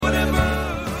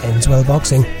Enswell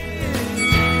Boxing.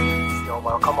 You're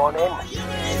welcome on in.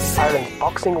 Ireland's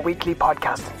Boxing Weekly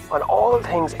podcast on all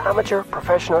things amateur,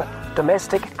 professional,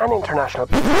 domestic and international.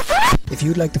 If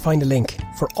you'd like to find a link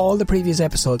for all the previous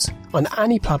episodes on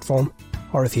any platform,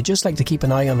 or if you'd just like to keep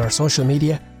an eye on our social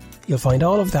media, you'll find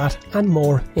all of that and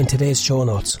more in today's show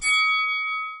notes.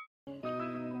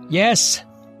 Yes,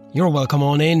 you're welcome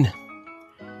on in.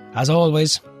 As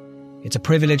always, it's a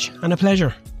privilege and a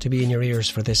pleasure to be in your ears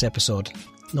for this episode,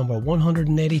 number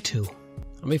 182.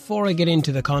 And before I get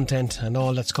into the content and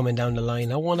all that's coming down the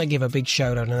line, I want to give a big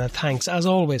shout out and a thanks, as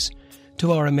always,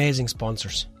 to our amazing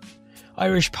sponsors.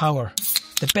 Irish Power,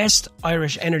 the best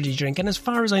Irish energy drink, and as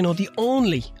far as I know, the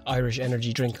only Irish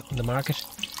energy drink on the market.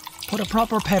 Put a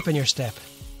proper pep in your step.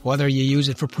 Whether you use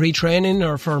it for pre-training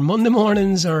or for Monday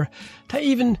mornings or to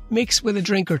even mix with a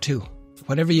drink or two.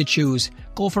 Whatever you choose,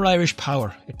 go for Irish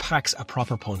Power. It packs a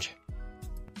proper punch.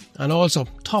 And also,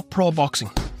 Top Pro Boxing.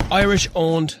 Irish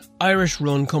owned, Irish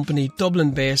run company,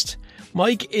 Dublin based.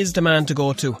 Mike is the man to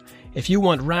go to. If you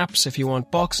want wraps, if you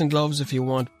want boxing gloves, if you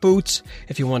want boots,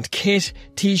 if you want kit,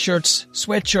 t-shirts,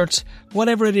 sweatshirts,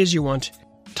 whatever it is you want,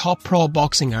 Top Pro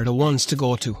Boxing are the ones to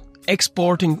go to.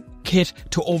 Exporting kit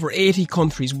to over 80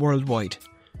 countries worldwide.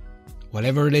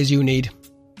 Whatever it is you need,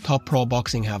 Top Pro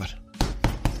Boxing have it.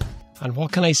 And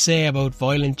what can I say about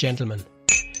Violent Gentleman?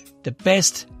 The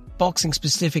best boxing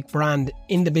specific brand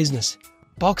in the business.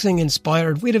 Boxing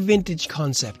inspired with a vintage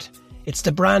concept. It's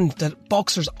the brand that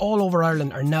boxers all over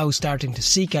Ireland are now starting to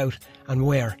seek out and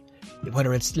wear.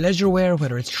 Whether it's leisure wear,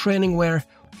 whether it's training wear,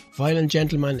 Violent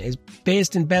Gentleman is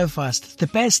based in Belfast, the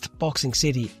best boxing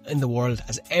city in the world,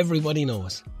 as everybody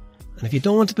knows. And if you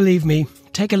don't believe me,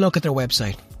 take a look at their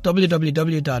website,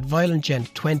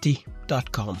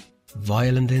 www.violentgent20.com.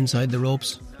 Violent inside the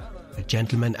ropes, a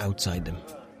gentleman outside them.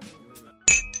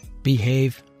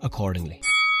 Behave accordingly.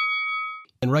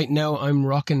 And right now I'm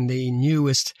rocking the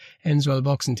newest Enswell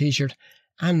Boxing t-shirt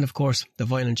and of course the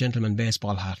Violent Gentleman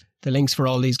baseball hat. The links for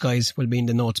all these guys will be in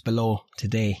the notes below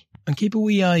today. And keep a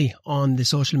wee eye on the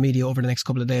social media over the next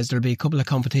couple of days. There'll be a couple of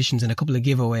competitions and a couple of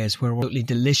giveaways where we're absolutely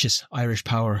delicious Irish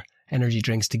Power energy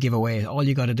drinks to give away. All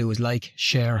you got to do is like,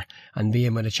 share and be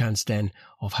in with a chance then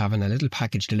of having a little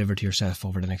package delivered to yourself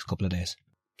over the next couple of days.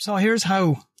 So here's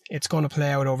how it's going to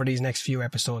play out over these next few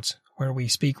episodes where we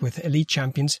speak with elite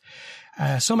champions.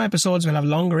 Some episodes will have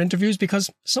longer interviews because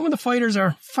some of the fighters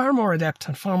are far more adept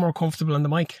and far more comfortable on the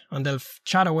mic and they'll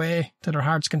chat away to their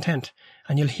heart's content,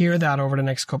 and you'll hear that over the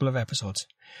next couple of episodes.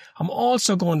 I'm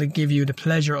also going to give you the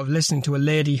pleasure of listening to a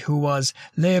lady who was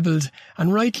labelled,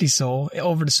 and rightly so,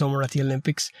 over the summer at the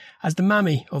Olympics as the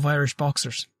mammy of Irish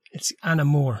boxers. It's Anna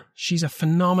Moore. She's a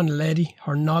phenomenal lady.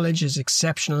 Her knowledge is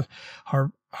exceptional.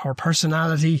 Her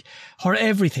personality, her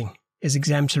everything is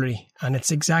exemplary, and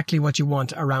it's exactly what you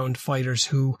want around fighters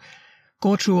who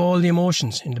go through all the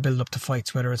emotions in the build-up to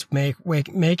fights, whether it's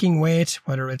making weight,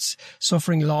 whether it's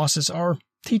suffering losses, or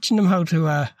teaching them how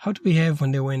to behave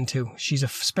when they win too. She's a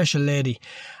special lady,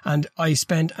 and I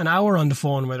spent an hour on the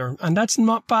phone with her, and that's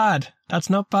not bad. That's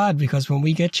not bad, because when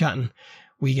we get chatting,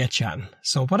 we get chatting.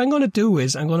 So what I'm going to do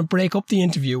is I'm going to break up the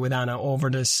interview with Anna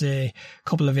over this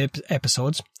couple of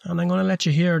episodes, and I'm going to let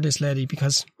you hear this lady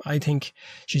because I think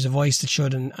she's a voice that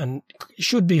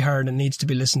should be heard and needs to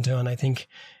be listened to. And I think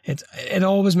it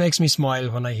always makes me smile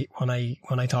when I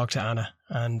talk to Anna,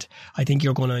 and I think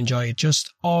you're going to enjoy it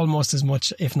just almost as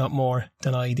much, if not more,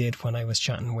 than I did when I was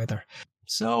chatting with her.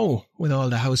 So with all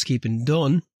the housekeeping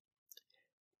done,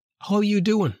 how are you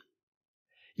doing?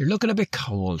 You're looking a bit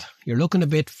cold. You're looking a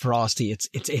bit frosty.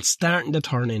 It's starting to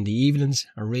turn in. The evenings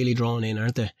are really drawn in,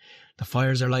 aren't they? The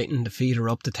fires are lighting, the feet are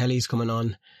up, the telly's coming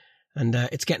on, and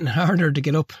it's getting harder to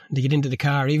get up, to get into the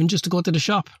car, even just to go to the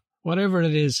shop. Whatever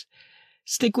it is,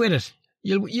 stick with it.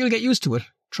 You'll get used to it.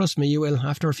 Trust me, you will.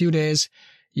 After a few days,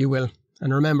 you will.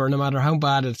 And remember, no matter how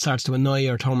bad it starts to annoy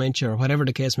you or torment you or whatever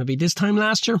the case may be, this time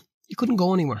last year, you couldn't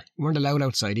go anywhere. You weren't allowed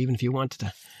outside, even if you wanted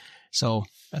to. So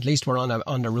at least we're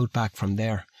on the route back from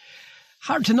there.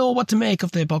 Hard to know what to make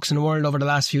of the boxing world over the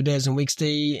last few days and weeks.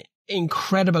 The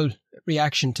incredible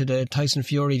reaction to the Tyson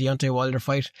Fury-Deontay Wilder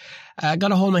fight. I got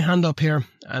to hold my hand up here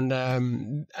and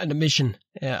an admission.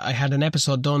 I had an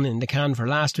episode done in the can for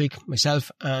last week,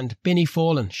 myself and Binny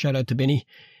Folan. Shout out to Binny,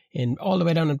 all the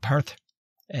way down in Perth.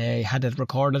 Had it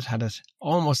recorded, had it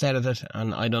almost edited,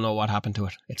 and I don't know what happened to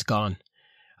it. It's gone.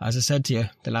 As I said to you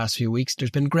the last few weeks,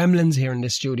 there's been gremlins here in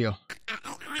this studio.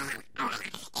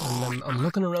 And I'm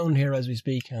looking around here as we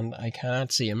speak, and I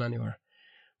can't see him anywhere.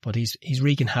 But he's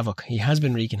wreaking havoc. He has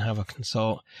been wreaking havoc. And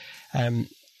so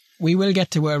we will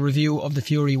get to a review of the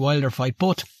Fury-Wilder fight.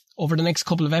 But over the next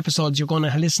couple of episodes, you're going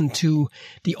to listen to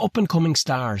the up-and-coming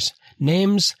stars.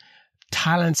 names,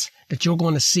 talents that you're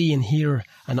going to see and hear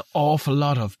an awful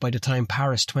lot of by the time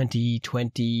Paris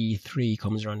 2023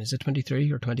 comes around. Is it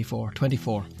 23 or 24?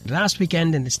 24. Last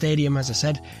weekend in the stadium, as I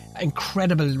said,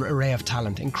 incredible array of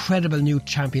talent, incredible new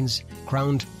champions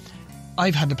crowned.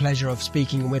 I've had the pleasure of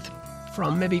speaking with,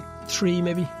 from maybe 3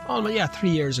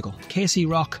 years ago. Casey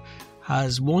Rock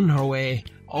has won her way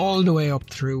all the way up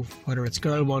through, whether it's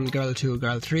Girl 1, Girl 2,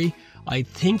 Girl 3. I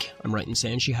think I'm right in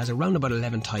saying she has around about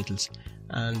 11 titles.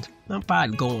 And not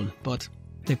bad going, but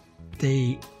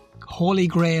the holy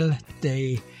grail,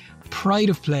 the pride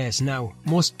of place now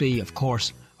must be, of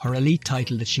course, her elite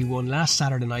title that she won last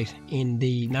Saturday night in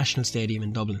the National Stadium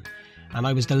in Dublin. And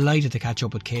I was delighted to catch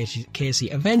up with Casey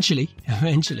eventually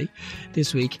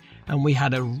this week, and we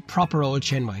had a proper old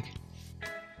chinwag.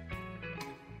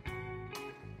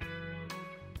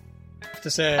 To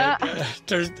say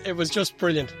it was just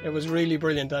brilliant. It was really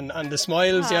brilliant, and the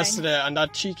smiles yesterday and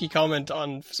that cheeky comment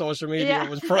on social media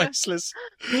was priceless.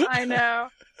 I know.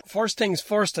 First things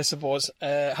first, I suppose.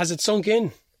 Has it sunk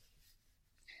in?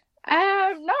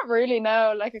 Not really.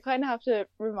 No. Like, I kind of have to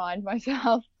remind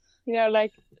myself. I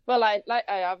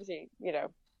obviously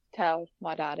tell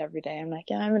my dad every day. I'm like,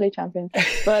 yeah, I'm a league champion,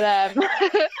 but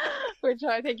which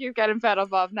I think he's getting fed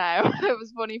up of now. It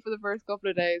was funny for the first couple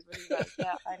of days when he's like,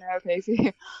 yeah, I know,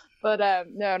 Casey. But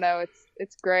no,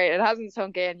 it's great. It hasn't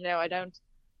sunk in. I don't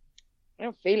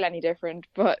feel any different.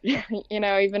 But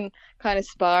even kind of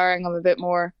sparring, I'm a bit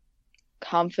more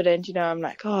confident. I'm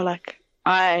like,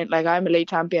 I'm a league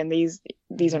champion.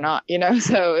 These are not.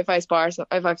 So if I've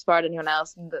sparred anyone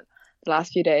else in the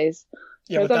last few days,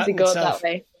 yeah, it's obviously good that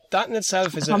way. That in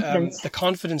itself is the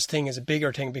confidence thing is a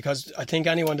bigger thing, because I think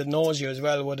anyone that knows you as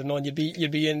well would have known you'd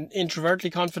be introvertly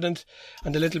confident,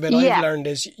 and the little bit I've learned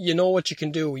is what you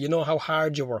can do, how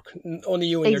hard you work. Only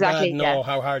you and your dad know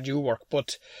how hard you work,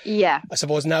 but I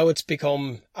suppose now it's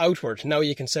become outward. Now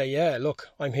you can say, yeah, look,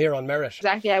 I'm here on merit.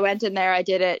 Exactly. I went in there, I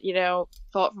did it,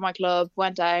 fought for my club,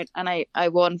 went out, and I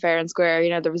won fair and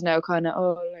square. There was no kind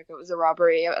of it was a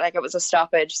robbery, like it was a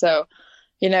stoppage. So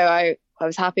I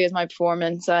was happy with my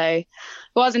performance. I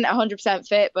wasn't 100%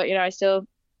 fit, but I still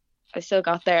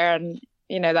got there, and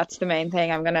that's the main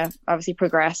thing. I'm gonna obviously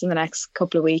progress in the next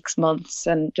couple of weeks, months,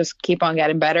 and just keep on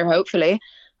getting better, hopefully,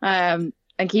 and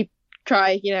keep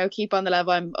on the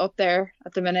level I'm up there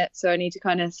at the minute. So I need to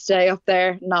kind of stay up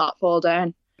there, not fall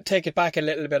down. Take it back a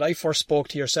little bit. I first spoke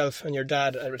to yourself and your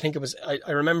dad. I think it was.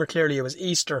 I remember clearly. It was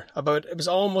Easter. It was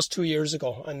almost 2 years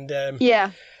ago, and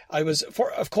I was,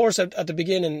 of course, at the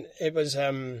beginning, it was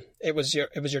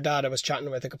your dad I was chatting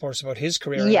with, of course, about his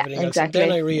career and everything else. And then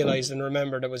I realised and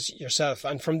remembered it was yourself.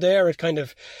 And from there, it kind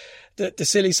of, the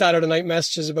silly Saturday night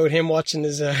messages about him watching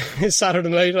his Saturday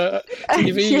night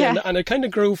TV, and it kind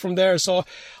of grew from there. So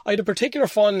I had a particular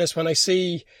fondness when I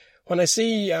see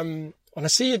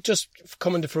it just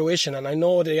coming to fruition, and I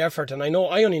know the effort, and I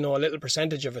only know a little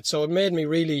percentage of it. So it made me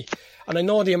really, and I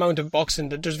know the amount of boxing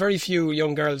that there's very few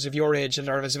young girls of your age that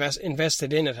are as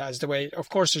invested in it as the way, of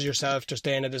course, there's yourself, there's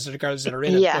Dana, there's the girls that are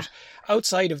in it. But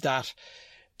outside of that,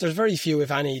 there's very few, if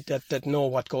any, that know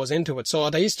what goes into it. So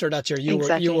at Easter that year,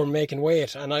 you were making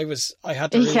weight, and I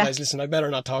had to realise, listen, I better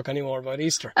not talk anymore about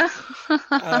Easter.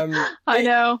 I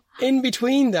know. In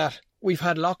between that, we've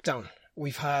had lockdown.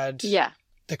 We've had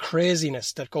the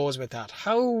craziness that goes with that.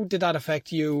 How did that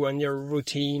affect you and your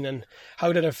routine, and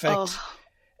how did it affect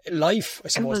life, I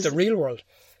suppose, the real world?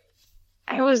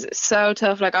 It was so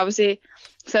tough. Like, obviously,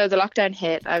 so the lockdown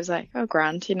hit. I was like, oh,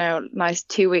 grand, nice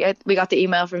 2 weeks. We got the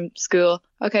email from school.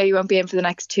 Okay, you won't be in for the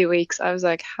next 2 weeks. I was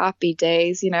like, happy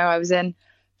days. I was in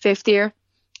 5th year.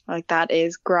 Like, that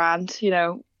is grand.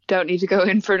 Don't need to go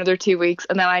in for another 2 weeks.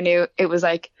 And then I knew it was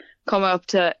like coming up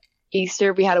to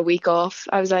Easter, we had a week off.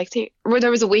 I was like,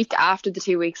 there was a week after the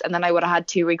 2 weeks, and then I would have had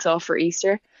 2 weeks off for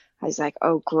Easter. I was like,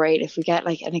 oh, great. If we get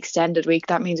like an extended week,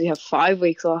 that means we have 5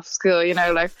 weeks off school,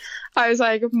 like I was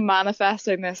like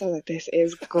manifesting this. I was like, this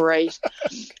is great.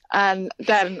 And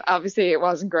then obviously it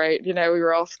wasn't great. We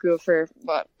were off school for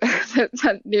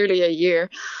nearly a year.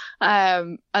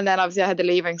 And then obviously I had the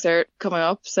leaving cert coming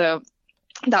up. So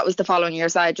that was the following year.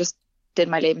 So I just did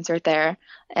my leaving cert there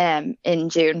in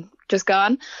June, just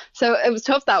gone. So it was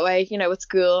tough that way, with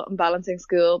school and balancing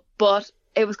school, but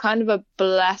it was kind of a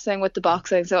blessing with the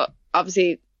boxing. So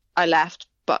obviously I left,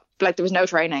 but like there was no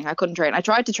training. I couldn't train. I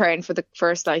tried to train for the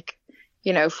first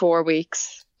 4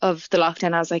 weeks of the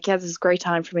lockdown. I was like, yeah, this is a great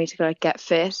time for me to get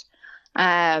fit.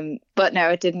 But no,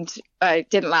 it didn't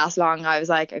last long. I was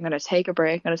like, I'm going to take a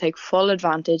break. I'm going to take full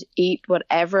advantage, eat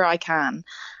whatever I can,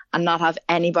 and not have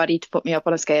anybody to put me up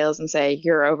on a scales and say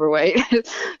you're overweight.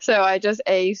 So I just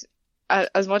ate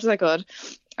as much as I could,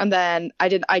 And then I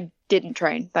didn't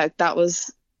train. That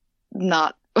was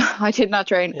not, I did not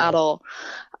train at all.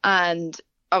 And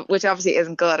which obviously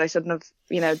isn't good. I shouldn't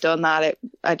have, done that.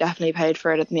 I definitely paid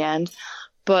for it in the end.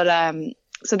 But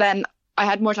so then I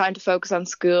had more time to focus on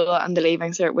school and the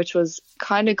Leaving Cert, which was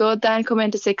kind of good. Then coming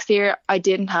into sixth year, I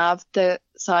didn't have the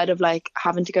side of like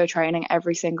having to go training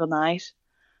every single night,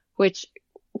 which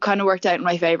kind of worked out in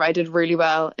my favour. I did really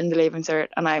well in the Leaving Cert,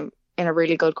 and I'm in a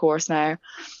really good course now.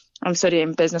 I'm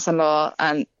studying business and law,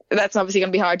 and that's obviously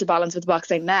going to be hard to balance with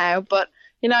boxing now, but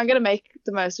I'm going to make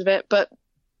the most of it. But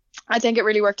I think it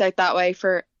really worked out that way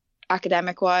for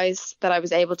academic wise, that I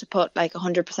was able to put like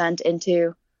 100%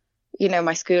 into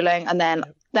my schooling, and then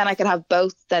I could have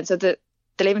both then. So the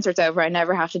Leaving Cert's over, I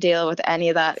never have to deal with any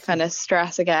of that kind of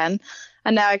stress again,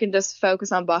 and now I can just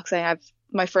focus on boxing. I've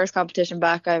my first competition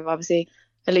back. I've obviously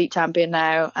elite champion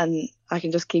now, and I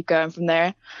can just keep going from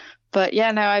there. But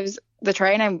yeah, no, the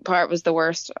training part was the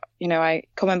worst. I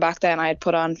coming back then, I had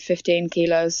put on 15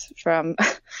 kilos from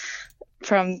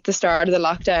the start of the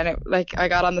lockdown. I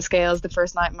got on the scales the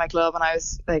first night in my club, and I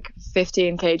was like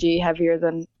 15 kg heavier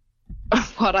than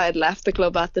what I had left the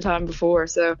club at the time before.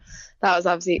 So that was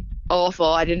obviously awful.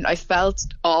 I felt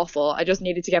awful. I just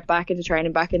needed to get back into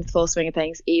training, back into full swing of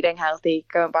things, eating healthy,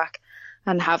 going back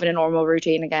and having a normal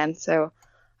routine again. So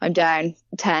I'm down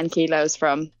 10 kilos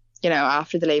from,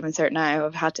 after the Leaving Cert now.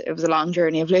 It was a long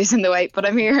journey of losing the weight, but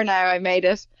I'm here now. I made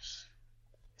it.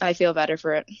 I feel better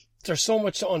for it. There's so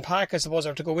much to unpack, I suppose,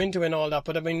 or to go into and all that.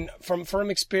 But I mean,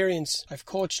 from experience, I've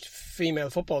coached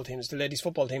female football teams, the ladies'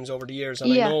 football teams over the years,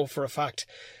 and I know for a fact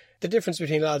the difference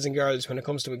between lads and girls when it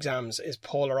comes to exams is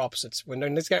polar opposites. When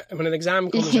an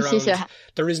exam comes around,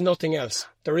 there is nothing else.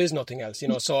 There is nothing else,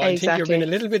 So I think you're being a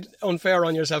little bit unfair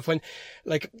on yourself when,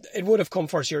 it would have come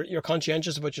first. You're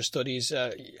conscientious about your studies.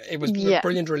 It was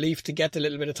brilliant relief to get a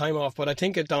little bit of time off, but I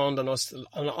think it dawned on us,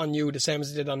 on you, the same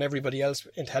as it did on everybody else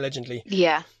intelligently.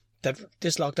 Yeah. That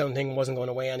this lockdown thing wasn't going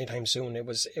away anytime soon. It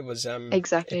was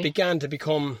exactly. It began to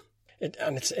become, it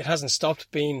hasn't stopped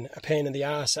being a pain in the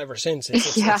ass ever since.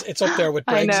 It's up there with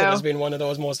Brexit as being one of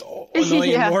those most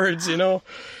annoying words,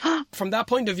 From that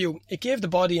point of view, it gave the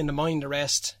body and the mind a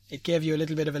rest. It gave you a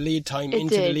little bit of a lead time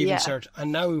into the Leaving Cert,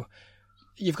 and now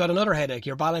you've got another headache.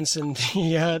 You're balancing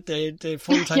the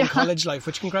full-time college life,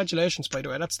 which, congratulations, by the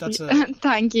way. That's a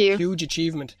thank you. Huge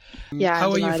achievement. Yeah,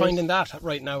 how are you finding that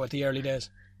right now at the early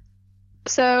days?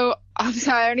 So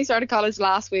I only started college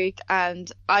last week,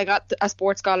 and I got a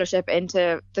sports scholarship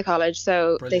into the college.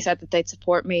 So Brilliant. They said that they'd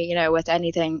support me, with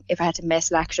anything, if I had to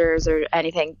miss lectures or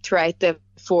anything throughout the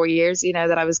 4 years,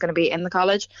 that I was going to be in the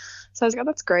college. So I was like, oh,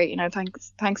 that's great,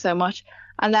 thanks so much.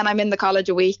 And then I'm in the college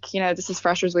a week, this is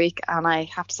Freshers Week, and I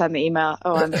have to send the email,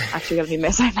 I'm actually going to be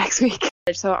missing next week.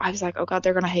 So I was like, oh God,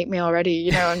 they're going to hate me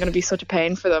already, I'm going to be such a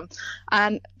pain for them.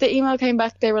 And the email came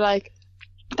back, they were like,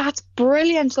 that's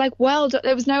brilliant, well done.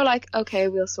 It was no okay,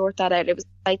 we'll sort that out. It was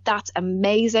that's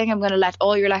amazing. I'm going to let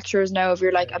all your lecturers know of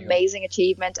your amazing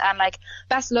achievement, and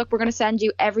best of luck. We're going to send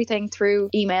you everything through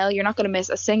email. You're not going to miss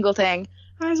a single thing.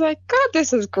 I was like, God,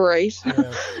 this is great.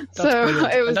 Yeah, so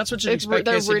brilliant. It was, and that's what you expect.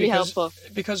 They're really helpful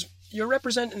because you're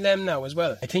representing them now as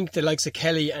well. I think the likes of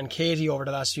Kelly and Katie over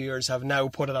the last few years have now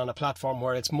put it on a platform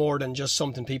where it's more than just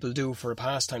something people do for a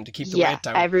pastime to keep the weight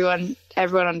down.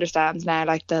 Everyone understands now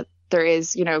that there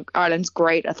is, Ireland's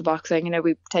great at the boxing.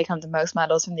 We take home the most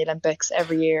medals from the Olympics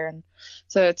every year, and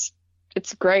so it's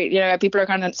great. People are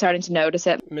kind of starting to notice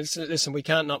it. Listen, we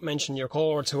can't not mention your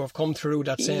cohorts who have come through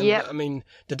that same. I mean,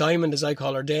 the diamond, as I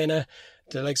call her, Dana,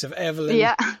 the likes of Evelyn,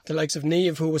 the likes of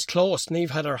Niamh, who was close.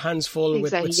 Niamh had her hands full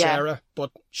with Sarah,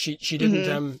 but she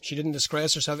didn't she didn't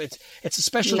disgrace herself. It's a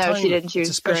special time. She didn't. It's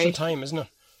a special time, isn't it?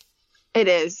 It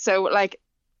is. So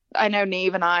I know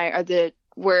Niamh and I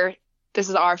this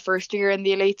is our first year in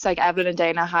the elites. Evelyn and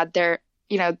Dana had their,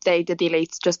 they did the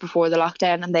elites just before the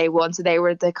lockdown and they won. So they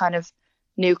were the kind of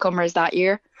newcomers that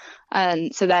year.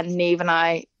 And so then Niamh and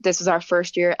I, this was our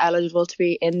first year eligible to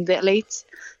be in the elites.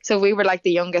 So we were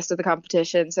the youngest of the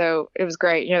competition. So it was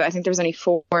great. I think there was only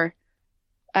 4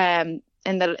 in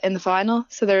the final.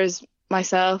 So there's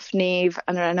myself, Niamh,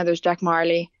 and then I know there's Jack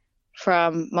Marley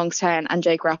from Monkstown and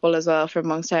Jake Rappel as well from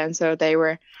Monkstown. So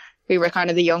we were kind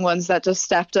of the young ones that just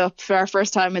stepped up for our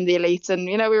first time in the elites, and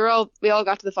we all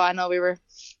got to the final. We were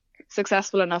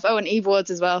successful enough. Oh, and Eve Woods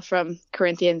as well from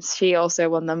Corinthians, she also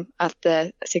won them at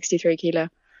the 63 kilo.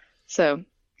 So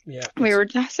we were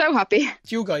so happy.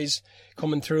 You guys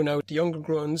coming through now, the younger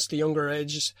grunts, the younger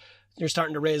ages, you're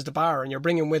starting to raise the bar and you're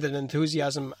bringing with it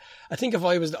enthusiasm. I think if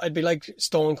I'd be like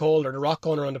Stone Cold or The Rock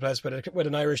going around the place with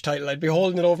an Irish title. I'd be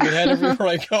holding it over my head everywhere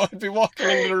I go. I'd be walking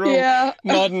into the room,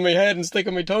 nodding my head and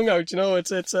sticking my tongue out. You know,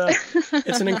 it's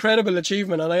an incredible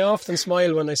achievement, and I often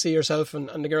smile when I see yourself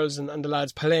and the girls and the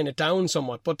lads playing it down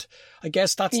somewhat. But I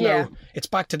guess that's now, it's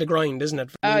back to the grind, isn't it?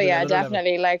 Oh yeah,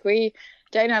 definitely. Level. Like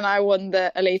Dana and I won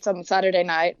the elites on Saturday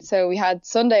night, so we had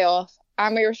Sunday off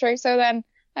and we were straight. So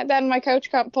then my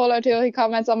coach, Paul O'Toole, he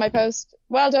comments on my post,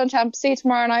 "Well done, champ, see you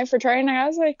tomorrow night for training." I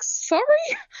was like, sorry?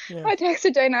 Yeah. I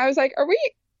texted Dana, I was like, are we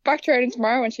back training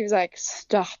tomorrow? And she was like,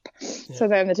 stop. Yeah. So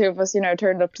then the two of us,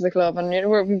 turned up to the club, and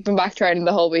we've been back training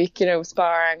the whole week,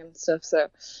 sparring and stuff. So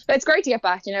it's great to get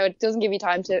back. It doesn't give you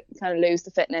time to kind of lose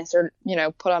the fitness or,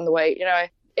 put on the weight.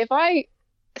 If I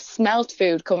smelt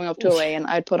food coming up to a weigh-in,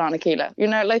 I'd put on a kilo,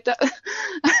 like that.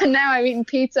 Now I'm eating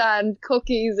pizza and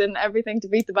cookies and everything to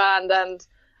beat the band, and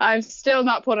I'm still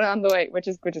not putting on the weight, which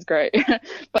is great.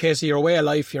 Casey, your way of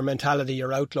life, your mentality,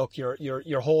 your outlook,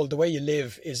 your whole, the way you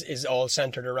live is all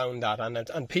centred around that.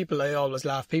 And people, I always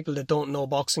laugh, people that don't know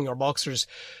boxing or boxers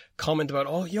comment about,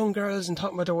 oh, young girls and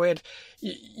talking about their weight.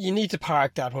 You need to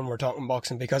park that when we're talking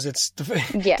boxing, because it's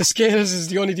the scales is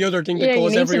the other thing that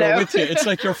goes everywhere with you. It's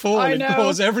like your phone, it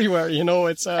goes everywhere,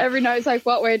 It's every night it's like,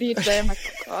 what weight are you today? I'm like,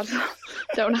 oh, God,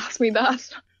 don't ask me that.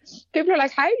 People are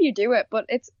like, how do you do it? But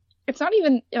it's not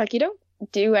even like, you don't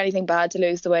do anything bad to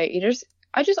lose the weight.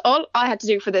 All I had to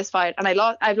do for this fight, and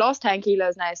I've lost 10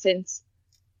 kilos now since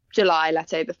July,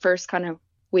 let's say the first kind of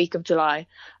week of July,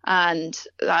 and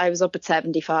I was up at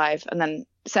 75, and then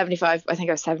 75, I think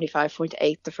I was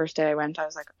 75.8 the first day I went. I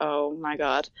was like, oh my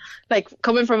God, like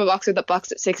coming from a boxer that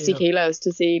boxed at 60 kilos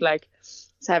to see like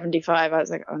 75, I was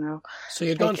like, oh no. So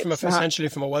you'd gone from essentially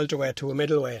from a welterweight to a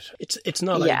middleweight. It's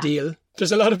not ideal.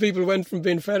 There's a lot of people went from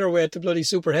being featherweight to bloody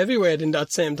super heavyweight in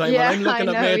that same time. Yeah, and I'm looking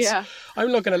at mates. I'm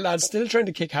looking at lads still trying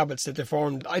to kick habits that they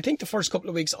formed. I think the first couple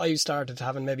of weeks I started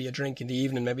having maybe a drink in the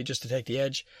evening, maybe just to take the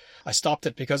edge. I stopped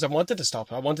it because I wanted to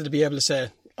stop. I wanted to be able to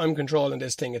say, I'm controlling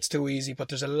this thing. It's too easy. But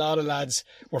there's a lot of lads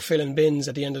were filling bins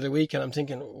at the end of the week, and I'm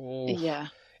thinking,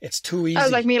 it's too easy. I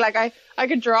was like me, like I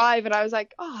could drive, and I was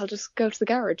like, oh, I'll just go to the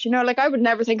garage. Like I would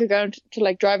never think of going to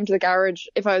like driving to the garage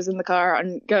if I was in the car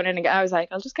and going in and I was like,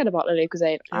 I'll just get a bottle of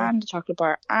Lucozade and a chocolate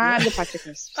bar and a pack of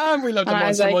crisps. And we love the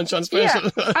Monster Munch on special.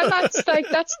 Yeah. And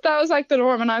that was like the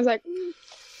norm. And I was like,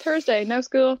 Thursday, no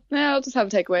school. No, I'll just have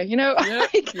a takeaway.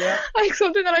 Like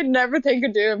something that I'd never think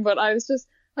of doing, but I was just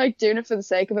like doing it for the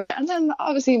sake of it. And then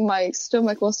obviously my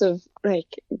stomach must have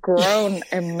like grown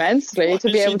immensely to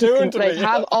be able to like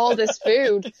have all this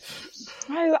food.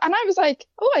 And I was like,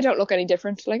 oh, I don't look any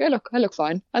different. Like I look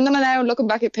fine. And then now looking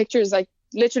back at pictures, like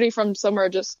literally from summer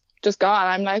just gone,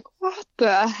 I'm like, what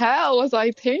the hell was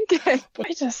I thinking? I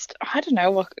don't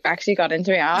know what actually got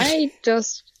into me. I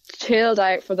just chilled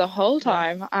out for the whole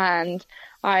time, and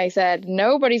I said,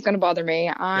 nobody's going to bother me.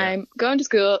 I'm going to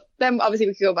school. Then obviously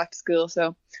we could go back to school.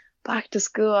 So back to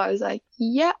school, I was like,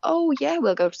 we'll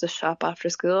go to the shop after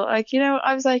school. Like,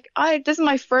 I was like, this is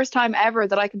my first time ever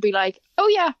that I could be like, oh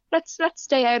yeah, let's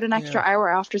stay out an extra hour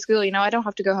after school. I don't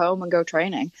have to go home and go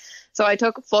training. So I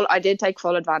did take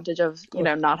full advantage of,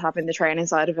 not having the training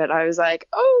side of it. I was like,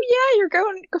 oh yeah, you're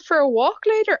going for a walk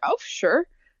later? Oh, sure.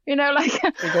 Like,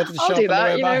 we'll go to the I'll shop do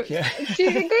that. Back,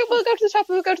 we'll go to the shop,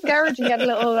 we'll go to the garage and get a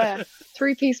little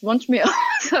 3-piece munch meal.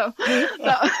 So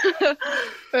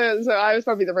I was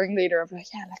probably the ringleader of like,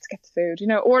 yeah, let's get the food,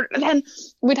 or then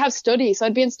we'd have study. So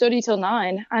I'd be in study till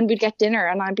 9 and we'd get dinner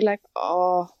and I'd be like,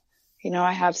 oh,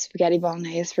 I have spaghetti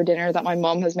bolognese for dinner that my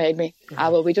mum has made me.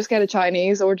 Will we just get a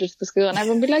Chinese order to the school? And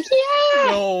everyone would be like,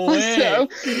 yeah. No way. So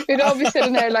we'd all be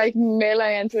sitting there like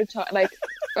melee into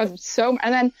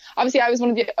and then obviously I was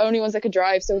one of the only ones that could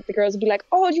drive. So the girls would be like,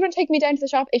 oh, do you want to take me down to the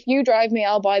shop? If you drive me,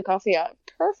 I'll buy coffee.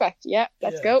 Perfect. Yeah,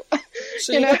 let's go.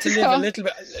 So you got to live a little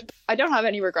bit. I don't have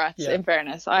any regrets, in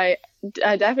fairness. I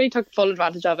definitely took full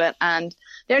advantage of it. And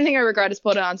the only thing I regret is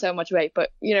putting on so much weight.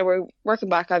 But, we're working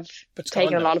back. I've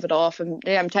taken a lot of it off. And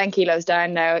I'm 10 kilos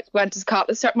down now. Went to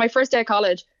college, my first day of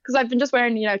college, because I've been just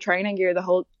wearing, training gear the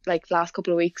whole, last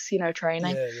couple of weeks,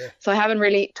 training. Yeah. So I haven't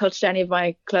really touched any of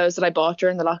my clothes that I bought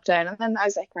during the lockdown. And then I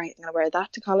was like, right, I'm going to wear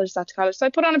that to college. So I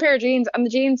put on a pair of jeans, and the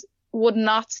jeans would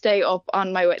not stay up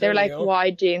on my weight. They're like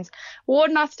wide jeans, would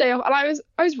not stay up, and I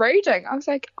was raging. I was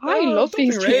like, I love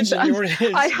these jeans. I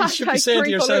had like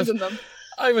 3 colours in them.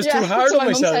 I was too hard on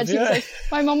myself.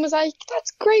 My mum was like,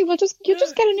 that's great. We'll just get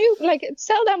a new,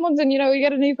 sell them ones, and you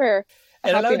get a new pair.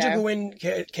 It allowed you to go in,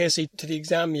 Casey, to the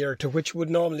exam year, to which would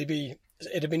normally be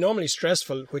it'd be normally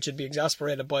stressful, which would be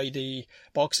exasperated by the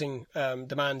boxing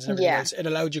demands and everything else. It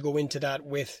allowed you to go into that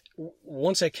with,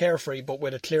 won't say carefree, but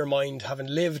with a clear mind, having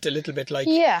lived a little bit like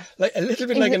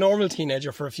a normal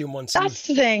teenager for a few months. That's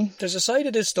the thing. There's a side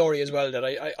of this story as well that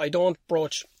I didn't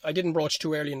broach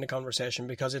too early in the conversation,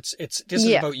 because this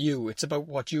is about you. It's about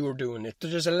what you are doing.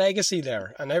 There's a legacy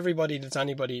there, and everybody that's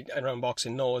anybody around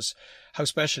boxing knows how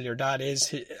special your dad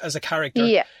is as a character.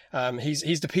 Yeah.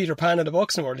 He's the Peter Pan of the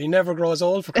boxing world. He never grows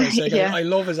old, for Christ's sake. I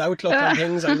love his outlook on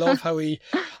things. I love how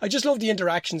I just love the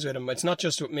interactions with him. It's not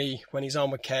just with me when he's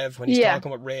on with Kev, when he's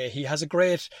talking with Ray. He has a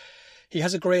great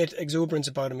exuberance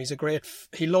about him.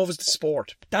 He loves the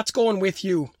sport. That's going with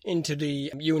you into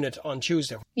the unit on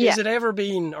Tuesday. Yeah. Has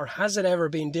it ever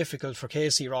been difficult for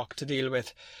Casey Rock to deal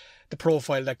with the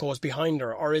profile that goes behind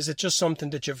her, or is it just something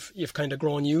that you've kind of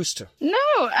grown used to? No,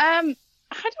 I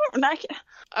don't like.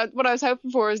 What I was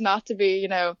hoping for is not to be,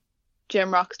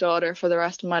 Jim Rock's daughter for the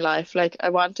rest of my life. Like, I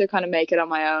want to kind of make it on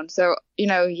my own. So,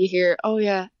 you hear, oh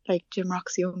yeah, like Jim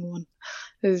Rock's the young one.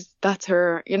 That's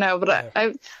her, but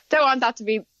I don't want that to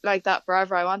be like that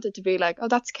forever. I want it to be like, oh,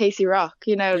 that's Casey Rock,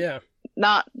 Yeah.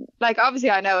 Not like,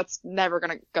 obviously I know it's never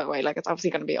going to go away. Like, it's obviously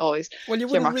going to be always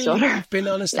Jim Rock's really, daughter. Been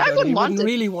honest about it. You wouldn't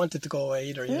really want it to go away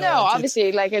either. No,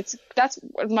 obviously, that's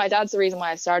my dad's the reason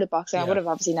why I started boxing. I would have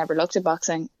obviously never looked at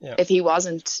boxing if he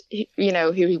wasn't, who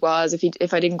he was.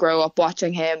 If I didn't grow up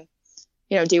watching him,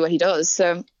 do what he does.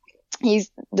 So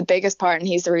he's the biggest part, and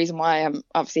he's the reason why I'm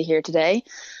obviously here today.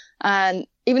 And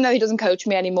even though he doesn't coach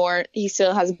me anymore, he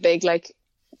still has a big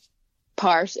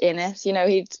part in it.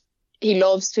 He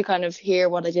loves to kind of hear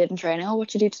what I did in training. Oh,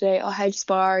 what you do today? Oh, how'd you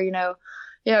spar?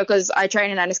 Because I train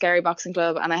in Enniskerry Boxing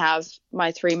Club, and I have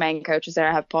my 3 main coaches there.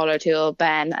 I have Paul O'Toole,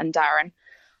 Ben and Darren,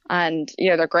 and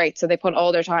they're great. So they put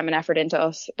all their time and effort into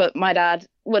us. But my dad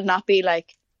would not be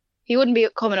he wouldn't be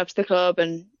coming up to the club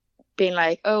and being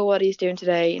like, oh, what he's doing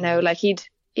today.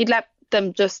 He'd let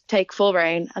them just take full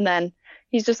reign, and then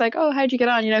he's just like, oh, how'd you get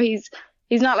on? He's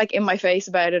not in my face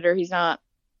about it, or he's not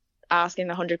asking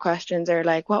 100 questions, or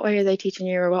what way are they teaching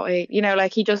you, or what way,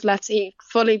 he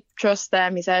fully trusts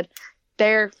them. He said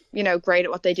they're, great at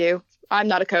what they do. I'm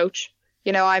not a coach.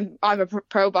 I'm a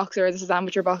pro boxer. This is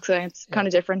amateur boxing. It's kind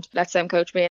of different. Let them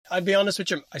coach me. I'd be honest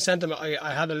with you. I sent him.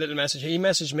 I had a little message. He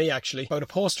messaged me actually about a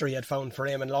poster he had found for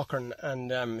Eamon Loughran,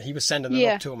 and he was sending it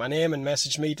up to him. And Eamon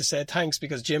messaged me to say thanks,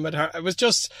 because Jim had heard. It was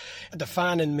just the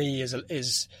fan in me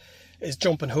is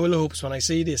jumping hula hoops when I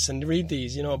see this and read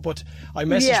these, but I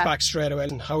messaged back straight away,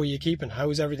 and how are you keeping?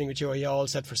 How's everything with you? Are you all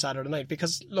set for Saturday night?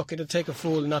 Because look, it'd take a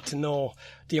fool not to know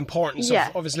the importance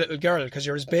of his little girl, because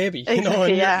you're his baby, I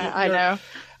know.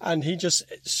 And he just,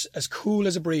 as cool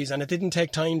as a breeze, and it didn't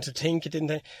take time to think,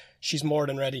 she's more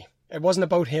than ready. It wasn't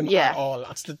about him at all.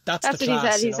 That's the class. What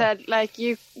he said.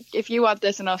 He said, if you want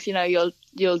this enough, you'll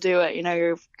do it.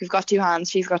 You've got 2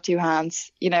 hands, she's got 2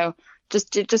 hands,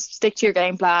 Just stick to your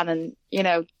game plan, and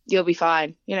you'll be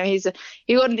fine.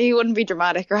 He wouldn't be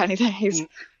dramatic or anything. He's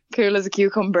cool as a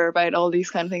cucumber about all these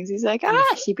kind of things. He's like,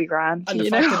 she'd be grand. And the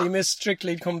fact that he missed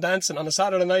Strictly Come Dancing on a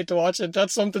Saturday night to watch it,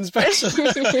 that's something special.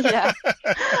 Yeah,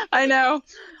 I know.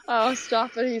 Oh,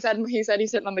 stop it. He said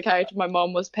he's sitting on the couch, and my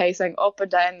mum was pacing up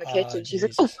and down the kitchen. She's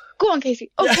like, oh, go on,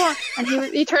 Casey. Oh, go on.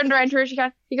 And he turned around to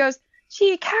her. He goes,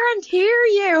 she can't hear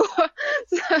you.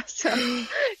 so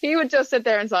he would just sit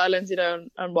there in silence,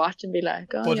 and watch and be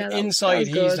like, oh, but yeah, inside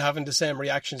he's having the same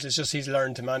reactions. It's just he's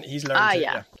learned to.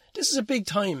 Yeah. This is a big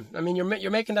time. I mean,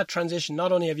 you're making that transition.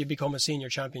 Not only have you become a senior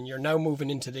champion, you're now moving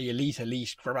into the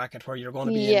elite bracket, where you're going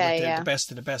to be in with the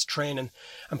best of the best training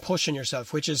and pushing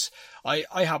yourself, which is, I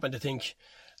happen to think,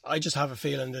 I just have a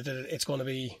feeling that it's going to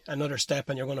be another step,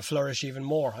 and you're going to flourish even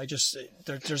more.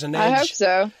 There's an edge. I hope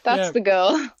so. That's the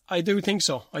goal. I do think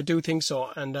so.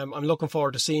 And I'm looking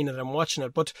forward to seeing it and watching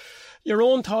it. But your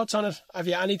own thoughts on it? Have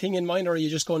you anything in mind, or are you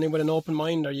just going in with an open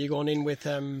mind? Are you going in with...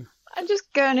 I'm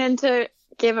just going in to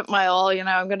give it my all.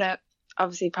 I'm going to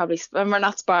obviously we're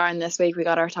not sparring this week. We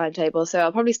got our timetable, so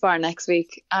I'll probably spar next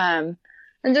week. And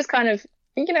just kind of,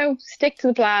 stick to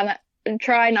the plan. And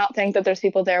try not think that there's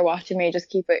people there watching me.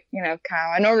 Just keep it,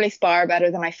 calm. I normally spar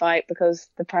better than I fight, because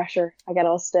the pressure, I get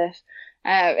all stiff.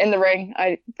 In the ring,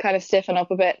 I kind of stiffen up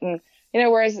a bit, and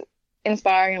whereas in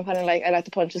sparring, I'm kind of I let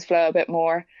the punches flow a bit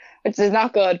more, which is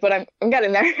not good, but I'm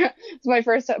getting there. It's my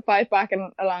first fight back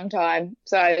in a long time,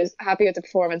 so I was happy with the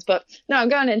performance. But no, I'm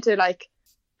going into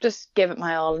just give it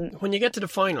my all. When you get to the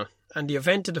final and the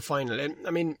event of the final, I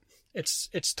mean,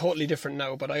 It's totally different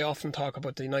now, but I often talk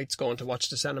about the nights going to watch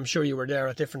and I'm sure you were there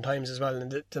at different times as well.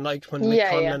 And the night when Mick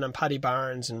Conlon and Paddy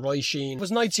Barnes and Roy Sheen, it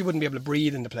was nights you wouldn't be able to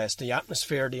breathe in the place. The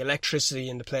atmosphere, the electricity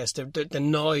in the place, the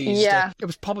noise. Yeah. It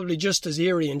was probably just as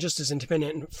eerie and just as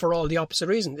intimidating for all the opposite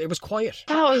reasons. It was quiet.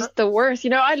 That was the worst.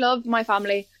 I love my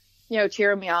family,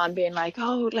 cheering me on, being like,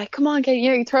 oh, like, come on,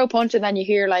 you throw a punch, and then you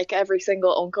hear like every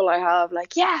single uncle I have,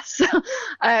 like, yes,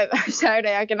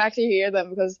 shouting. I can actually hear them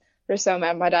because there's so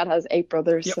many. My dad has 8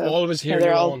 brothers. You so always hear they're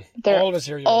your all, own. They're always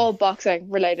hear your all own. boxing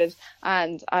related,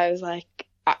 and I was like,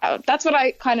 that's what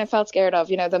I kind of felt scared of.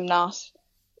 Them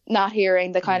not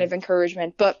hearing the kind of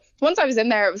encouragement. But once I was in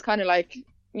there, it was kind of like,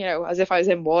 as if I was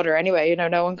in water anyway.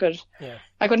 No one could. Yeah.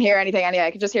 I couldn't hear anything anyway.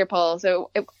 I could just hear Paul.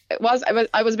 So I was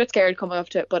a bit scared coming up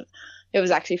to it, but it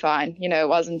was actually fine. It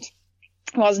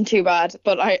wasn't too bad.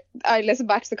 But I listened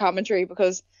back to the commentary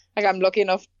because like I'm lucky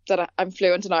enough that I'm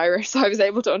fluent in Irish, so I was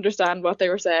able to understand what they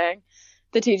were saying,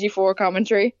 the TG4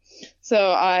 commentary. So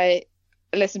I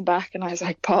listened back and I was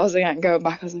like pausing it and going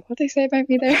back. I was like, what did they say about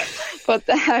me there? But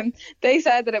they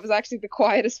said that it was actually the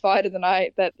quietest fight of the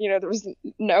night, that there was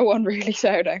no one really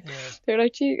shouting. Yeah. They're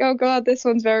like, gee, oh god, this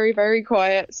one's very, very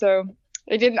quiet. So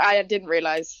I didn't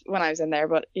realize when I was in there,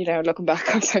 but looking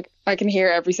back, I was like, I can hear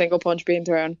every single punch being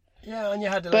thrown. Yeah, and you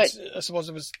had, I suppose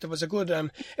there was a good,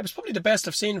 it was probably the best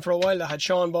I've seen for a while. They had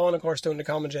Sean Baughan, of course, doing the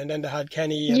commentary, and then they had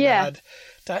Kenny, and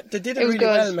they did it really good.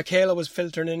 Well. Michaela was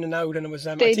filtering in and out, and it was,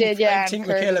 I think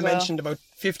Michaela mentioned about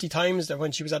 50 times that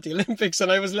when she was at the Olympics,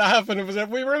 and I was laughing. It was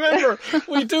like, we remember,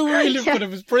 we do really, but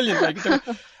it was brilliant.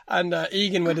 And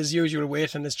Egan with his usual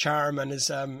wit and his charm and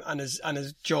his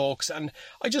jokes, and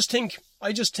I just think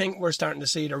we're starting to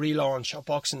see the relaunch of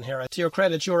boxing here. To your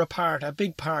credit, you're a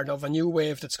big part of a new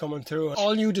wave that's coming through.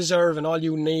 All you deserve and all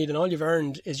you need and all you've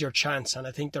earned is your chance, and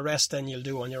I think the rest then you'll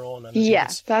do on your own. And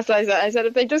that's what I said. I said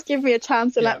if they just give me a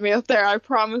chance to let me up there, I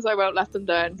promise I won't let them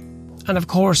down. And of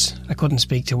course, I couldn't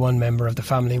speak to one member of the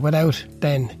family without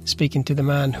then speaking to the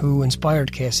man who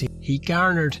inspired Casey. He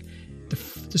garnered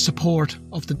the support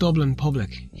of the Dublin public.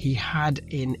 He had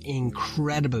an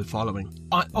incredible following.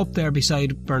 Up there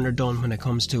beside Bernard Dunn when it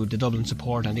comes to the Dublin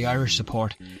support and the Irish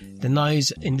support. The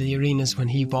noise in the arenas when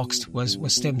he boxed was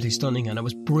simply stunning, and it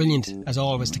was brilliant as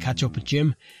always to catch up with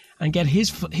Jim and get his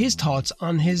thoughts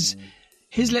on his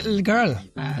little girl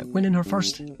winning her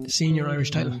first senior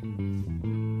Irish title.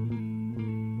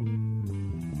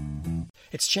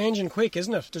 It's changing quick,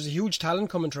 isn't it? There's a huge talent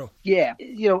coming through. Yeah.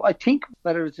 I think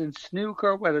whether it's in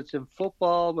snooker, whether it's in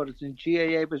football, whether it's in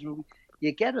GAA,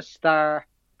 you get a star,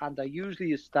 and they're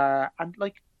usually a star, and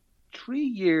like 3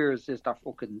 years is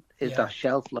their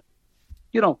shelf life.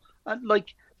 And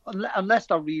like unless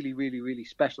they're really, really, really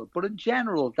special. But in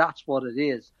general, that's what it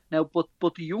is. Now, but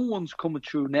the young ones coming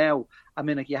through now, I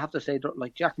mean, like you have to say,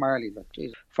 like Jack Marley, like,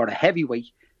 geez, for the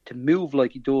heavyweight to move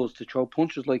like he does, to throw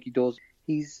punches like he does,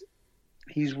 he's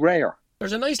rare.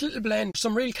 There's a nice little blend,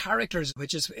 some real characters,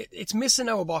 which is, it's missing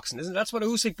out of boxing, isn't it? That's what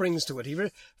Usyk brings to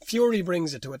it. Fury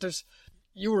brings it to it.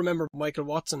 You remember Michael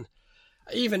Watson,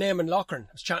 even Eamon Loughran.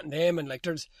 I was chatting to Eamon, like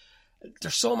there's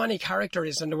so many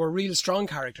characters, and they were real strong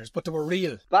characters, but they were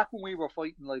real. Back when we were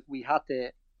fighting, like we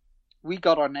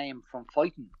got our name from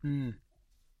fighting.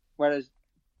 Whereas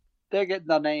they're getting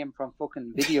their name from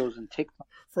fucking videos and TikTok.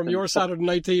 From your Saturday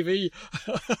Night TV.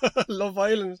 Love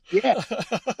Island. Yeah.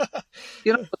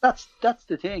 But that's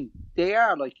the thing. They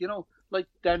are like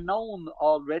they're known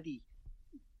already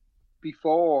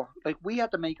before. Like we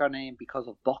had to make our name because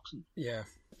of boxing. Yeah.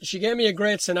 She gave me a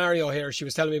great scenario here. She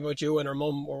was telling me about you and her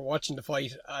mum were watching the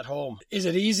fight at home. Is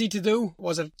it easy to do?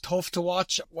 Was it tough to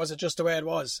watch? Was it just the way it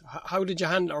was? How did you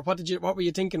handle, or what were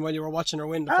you thinking when you were watching her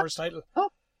win the first title?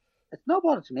 It's no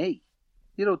bother to me,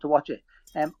 to watch it.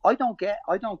 I don't get,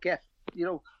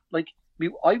 like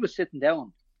I was sitting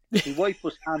down. My wife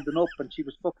was standing up and she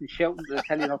was fucking shouting to the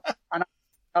telly, and I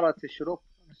told her to shut up.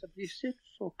 And I said, "You sit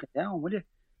fucking down, will you?"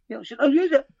 She said, "Oh,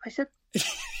 you." I said, "Sit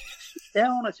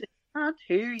down." I said, "I can't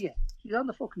hear you. She's on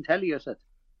the fucking telly." I said,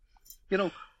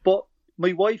 but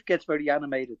my wife gets very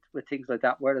animated with things like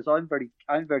that, whereas I'm very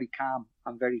calm.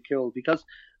 I'm very cool because,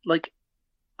 like,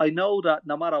 I know that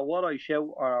no matter what I shout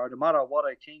or no matter what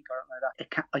I think or like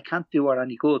that, I can't do her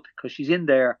any good because she's in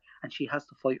there and she has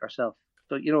to fight herself.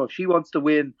 So, if she wants to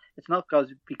win, it's not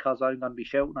because I'm going to be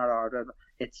shouting at her. Or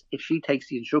it's if she takes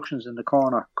the instructions in the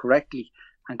corner correctly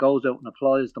and goes out and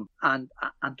applies them and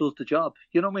does the job.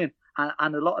 You know what I mean?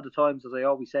 And a lot of the times, as I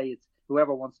always say, it's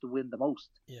whoever wants to win the most.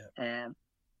 Yeah.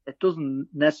 It doesn't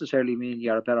necessarily mean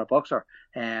you're a better boxer.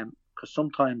 Because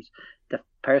sometimes the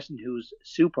person who's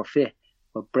super fit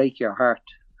will break your heart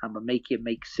and will make you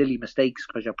make silly mistakes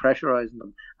because you're pressurising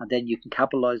them, and then you can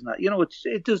capitalise on that. You know,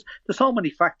 there's so many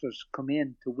factors come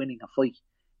in to winning a fight.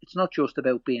 It's not just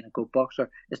about being a good boxer.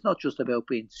 It's not just about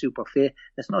being super fit.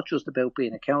 It's not just about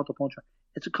being a counter puncher.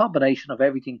 It's a combination of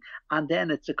everything, and then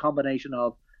it's a combination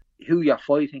of who you're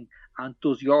fighting and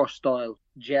does your style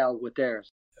gel with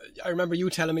theirs. I remember you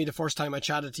telling me the first time I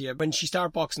chatted to you, when she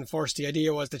started boxing first, the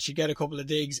idea was that she'd get a couple of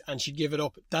digs and she'd give it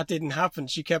up. That didn't happen.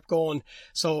 She kept going.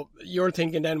 So your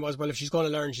thinking then was, well, if she's going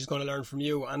to learn, she's going to learn from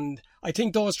you. And I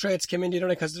think those traits came in,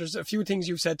 because there's a few things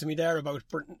you've said to me there about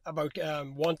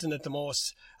wanting it the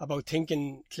most, about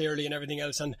thinking clearly and everything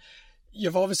else. And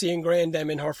you've obviously ingrained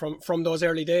them in her from those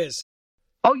early days.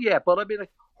 Oh, yeah, but I mean,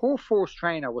 like, her first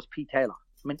trainer was Pete Taylor.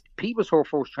 I mean, Pete was her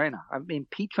first trainer. I mean,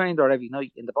 Pete trained her every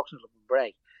night in the boxing club in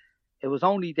Bray. It was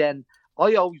only then,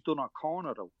 I always done her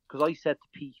corner though, because I said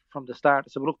to Pete from the start, I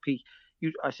said, well, look, Pete,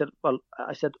 I said,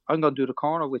 I'm going to do the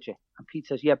corner with you. And Pete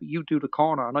says, yeah, but you do the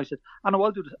corner. And I said, I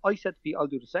know, I said to Pete, I'll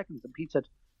do the seconds. And Pete said,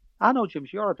 I know, Jim,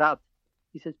 you're a dad.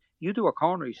 He says, you do a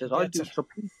corner. He says, I'll do it.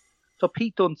 So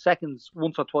Pete done seconds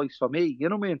once or twice for me, you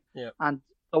know what I mean? Yeah. And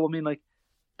so, I mean, like,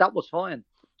 that was fine.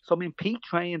 So, I mean, Pete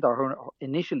trained her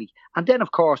initially. And then,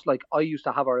 of course, like, I used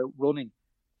to have her out running.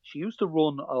 She used to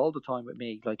run all the time with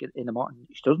me, like in the morning.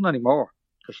 She doesn't anymore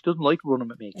because she doesn't like running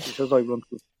with me. She says I run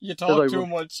too. You talk too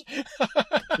much.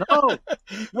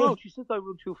 No, she says I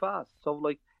run too fast. So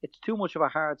like it's too much of a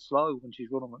hard slow when she's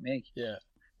running with me. Yeah.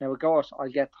 Now of course I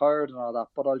get tired and all that,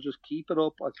 but I'll just keep it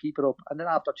up. And then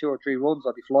after 2 or 3 runs,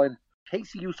 I'll be flying.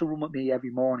 Casey used to run with me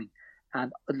every morning,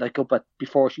 and like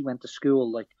before she went to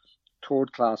school, like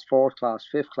 3rd class, 4th class,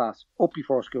 5th class, up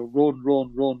before school,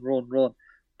 run.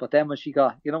 But then when she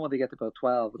got, when they get to about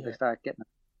 12, they start getting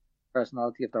a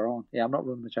personality of their own. Yeah, I'm not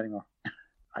running much anymore.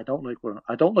 I don't like running.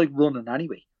 I don't like running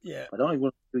anyway. Yeah. I don't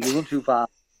like running. You run too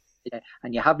fast. Yeah,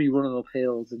 and you have me running up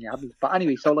hills, and you have me. But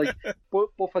anyway, so like, but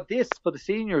for the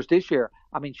seniors this year,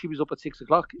 I mean, she was up at 6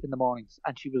 o'clock in the mornings,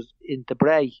 and she was in the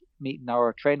Bray meeting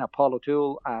our trainer Paul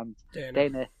O'Toole and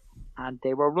Dana, and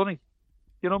they were running.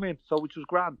 You know what I mean? So which was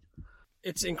grand.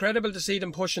 It's incredible to see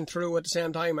them pushing through at the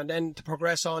same time, and then to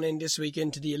progress on in this week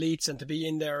into the elites and to be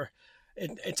in there.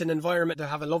 It's an environment that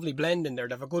have a lovely blend in there.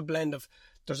 They have a good blend of,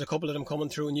 there's a couple of them coming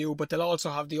through new, but they'll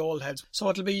also have the old heads. So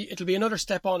it'll be another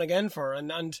step on again for her.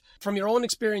 And from your own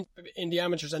experience in the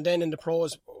amateurs and then in the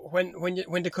pros,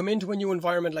 when they come into a new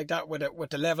environment like that with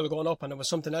the level going up, and it was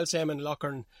something else Eamon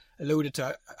Loughren alluded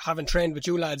to, having trained with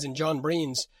you lads in John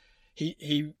Breen's,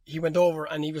 he went over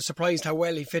and he was surprised how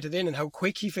well he fitted in and how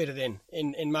quick he fitted in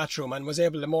Matchroom, and was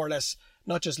able to more or less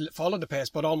not just follow the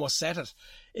pace but almost set it.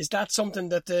 Is that something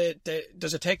that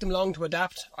does it take them long to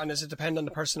adapt, and does it depend on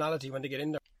the personality when they get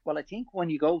in there? Well, I think when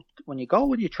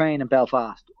you train in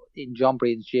Belfast in John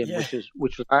Breen's gym,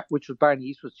 which was Barney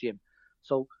Eastwood's gym,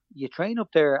 so you train up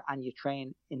there and you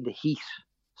train in the heat.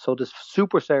 So there's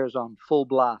super stairs on full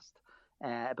blast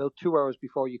about 2 hours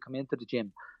before you come into the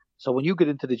gym. So when you get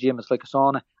into the gym, it's like a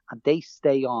sauna, and they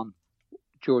stay on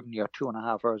during your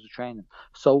 2.5 hours of training.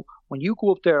 So when you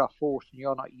go up there at first and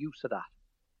you're not used to that,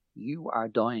 you are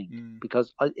dying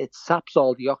because it saps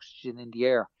all the oxygen in the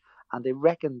air. And they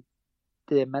reckon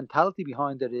the mentality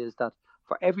behind it is that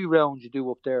for every round you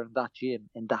do up there in that gym,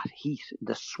 in that heat, in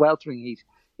the sweltering heat,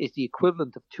 is the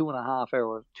equivalent of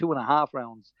 2.5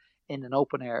 rounds in an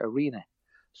open air arena.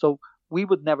 So we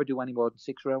would never do any more than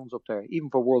 6 rounds up there, even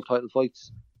for world title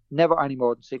fights. Never any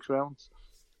more than 6 rounds.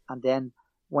 And then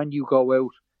when you go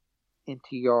out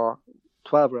into your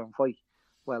 12-round fight,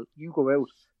 well, you go out,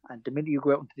 and the minute you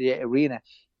go out into the arena,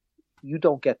 you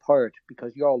don't get tired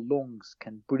because your lungs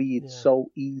can breathe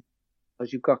so easy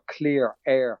because you've got clear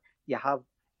air. You have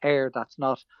air that's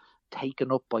not taken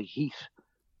up by heat.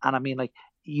 And I mean, like,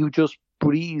 you just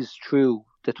breeze through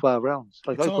the 12 rounds.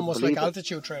 Like, it's almost like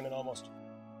altitude training almost.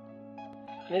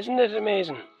 And isn't it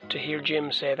amazing to hear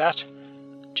Jim say that?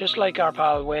 Just like our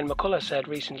pal Wayne McCullough said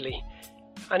recently,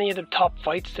 any of the top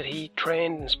fights that he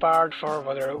trained and sparred for,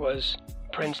 whether it was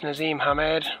Prince Nazim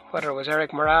Hamed, whether it was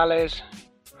Eric Morales,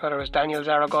 whether it was Daniel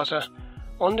Zaragoza,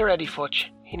 under Eddie Futch,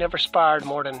 he never sparred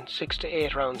more than 6 to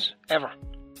 8 rounds, ever,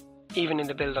 even in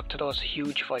the build-up to those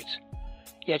huge fights.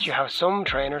 Yet you have some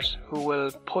trainers who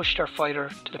will push their fighter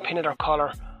to the pin of their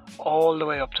collar all the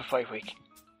way up to fight week.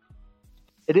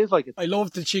 It is like it. I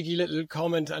love the cheeky little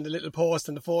comment and the little post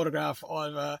and the photograph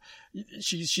of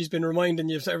she's been reminding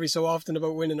you every so often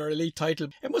about winning her elite title.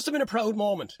 It must have been a proud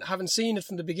moment, having seen it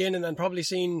from the beginning and probably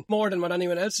seen more than what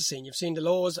anyone else has seen. You've seen the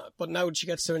lows, but now she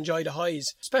gets to enjoy the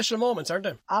highs. Special moments, aren't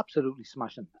they? Absolutely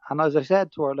smashing. And as I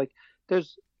said to her, like,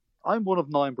 I'm one of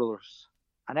 9 brothers,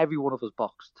 and every one of us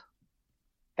boxed.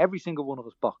 Every single one of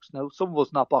us boxed. Now, some of us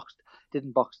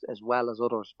didn't box as well as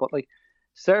others, but like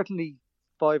certainly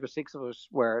 5 or 6 of us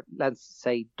were, let's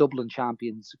say, Dublin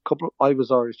champions. I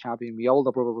was Irish champion. My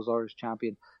older brother was Irish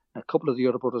champion. And a couple of the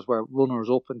other brothers were runners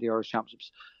up in the Irish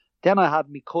championships. Then I had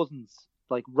my cousins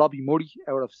like Robbie Murray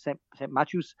out of St.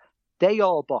 Matthews. They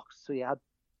all boxed. So you had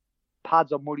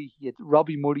Pads Murray, you had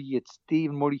Robbie Murray, you had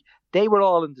Stephen Murray. They were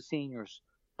all in the seniors,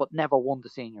 but never won the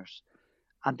seniors.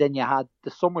 And then you had the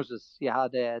Summerses. You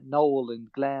had Noel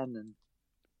and Glenn and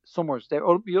Summers. They're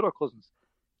the other cousins.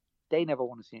 They never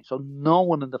won a senior. So no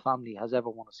one in the family has ever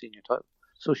won a senior title.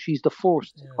 So she's the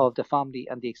first of the family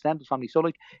and the extended family. So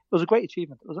like, it was a great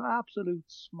achievement. It was an absolute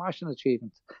smashing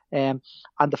achievement. And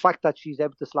the fact that she's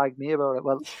able to slag me about it,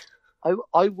 well,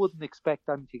 I wouldn't expect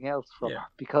anything else from her,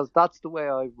 because that's the way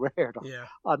I reared her. Yeah.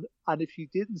 And if she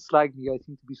didn't slag me, I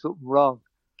think there'd be something wrong.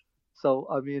 So,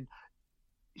 I mean,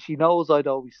 she knows I'd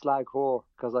always slag her,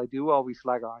 because I do always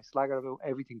slag her. I slag her about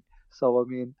everything. So, I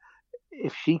mean,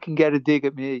 if she can get a dig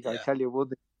at me, I tell you one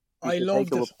thing. I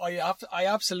loved it. I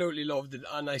absolutely loved it,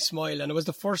 and I smiled. And it was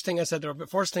the first thing I said to her. The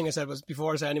first thing I said was,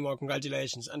 before I say any more,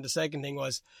 congratulations. And the second thing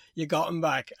was, you got him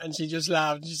back. And she just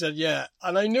laughed. She said, yeah.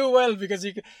 And I knew well, because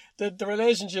the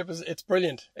relationship it's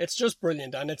brilliant. It's just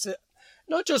brilliant. And it's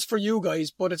not just for you guys,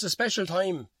 but it's a special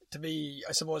time to be,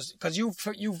 I suppose, because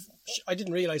I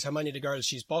didn't realise how many of the girls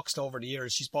she's boxed over the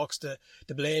years. She's boxed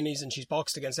the Blaney's, and she's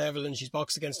boxed against Evelyn, she's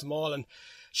boxed against them all, and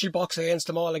she'll box against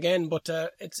them all again. But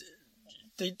it's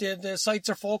the sights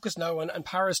are focused now, and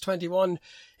Paris 21,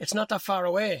 it's not that far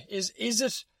away. Is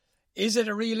it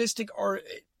a realistic, or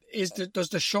does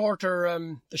the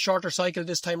shorter cycle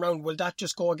this time round, will that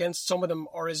just go against some of them,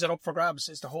 or is it up for grabs?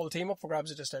 Is the whole team up for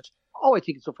grabs at this stage? Oh, I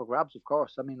think it's up for grabs, of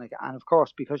course. I mean, like, and of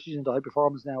course, because she's into high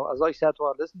performance now, as I said to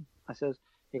her, listen, I says,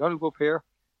 you're going to go up here.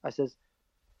 I says,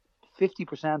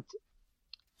 50%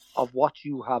 of what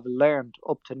you have learned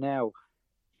up to now,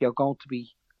 you're going to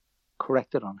be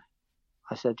corrected on it.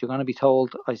 I said, you're going to be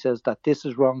told, I says, that this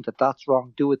is wrong, that that's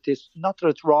wrong, do it this. Not that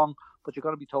it's wrong, but you're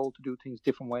going to be told to do things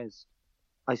different ways.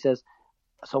 I says,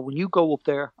 so when you go up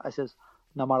there, I says,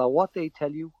 no matter what they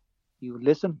tell you, you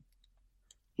listen,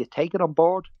 you take it on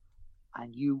board,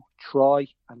 and you try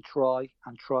and try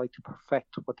and try to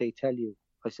perfect what they tell you.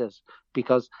 I says,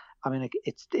 because, I mean,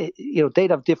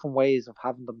 they'd have different ways of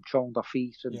having them throwing their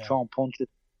feet and throwing punches,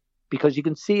 because you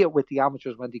can see it with the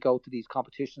amateurs when they go to these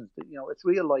competitions. It's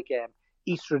real like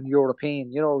Eastern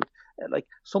European, like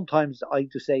sometimes I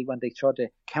just say when they try to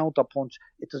counter punch,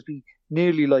 it does be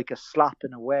nearly like a slap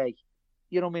in a way.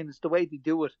 You know what I mean? It's the way they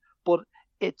do it, but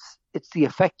it's the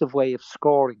effective way of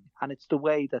scoring, and it's the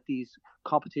way that these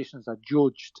competitions are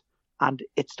judged, and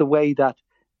it's the way that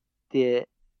the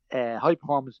high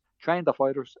performers train the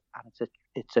fighters, and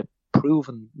it's a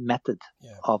proven method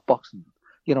of boxing.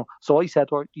 So I said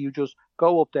to her, you just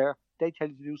go up there, they tell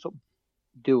you to do something,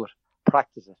 do it,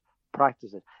 practice it.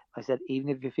 I said, even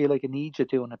if you feel like it needs you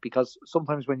doing it, because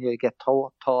sometimes when you get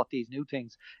taught these new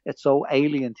things, it's so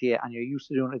alien to you, and you're used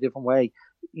to doing it a different way.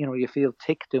 You feel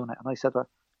tick doing it. And I said to her,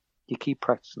 you keep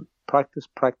practicing, practice.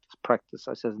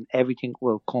 I said, and everything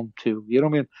will come to you. Know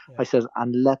what I mean? Yeah. I said,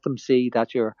 and let them see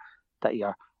that you're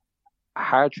a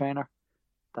hard trainer,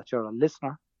 that you're a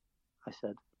listener. I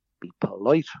said, be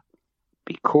polite,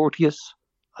 be courteous.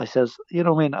 I says, you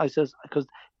know what I mean? I says, because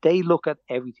they look at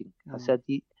everything. I said,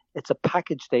 it's a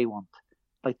package they want.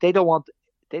 Like they don't want.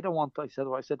 I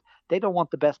said they don't want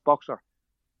the best boxer,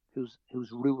 who's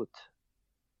rude.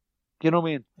 You know what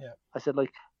I mean? Yeah. I said,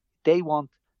 like, they want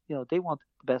the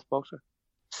best boxer,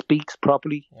 speaks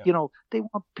properly. Yeah. They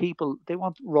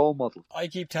want role models. I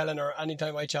keep telling her,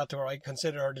 anytime I chat to her, I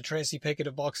consider her the Tracy Pickett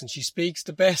of boxing. She speaks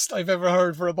the best I've ever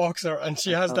heard for a boxer, and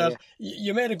she has that. Yeah.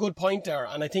 You made a good point there,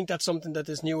 and I think that's something that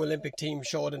this new Olympic team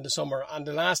showed in the summer. And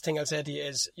the last thing I'll say to you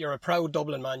is, you're a proud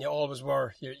Dublin man. You always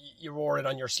were. You wore it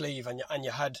on your sleeve, and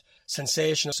you had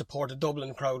sensational support. The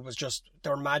Dublin crowd was just,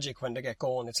 they're magic when they get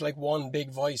going. It's like one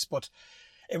big voice, but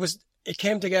it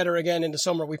came together again in the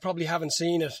summer. We probably haven't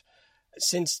seen it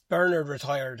since Bernard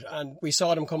retired, and we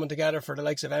saw them coming together for the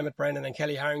likes of Emmett Brennan and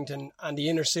Kelly Harrington, and the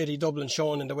inner city Dublin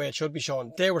shown in the way it should be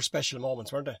shown. They were special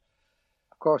moments, weren't they?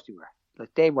 Of course they were. Like,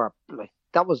 they were, like,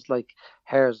 that was like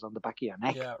hairs on the back of your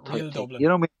neck. Yeah, real Dublin. You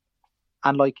know what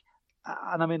I mean?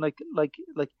 And I mean, like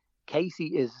Casey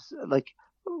is like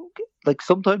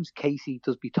sometimes Casey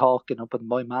does be talking up in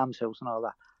my mum's house and all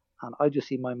that, and I just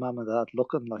see my mum and dad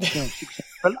looking like,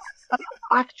 well,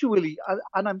 actually,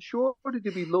 and I'm sure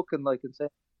they'd be looking like and saying,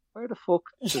 where the fuck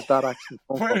does that accent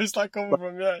come from? Where is that coming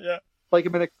from? Yeah. Like, I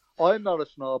mean, I'm not a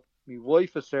snob. My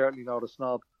wife is certainly not a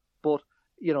snob. But,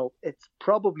 it's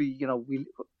probably,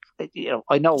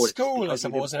 I know it's school, I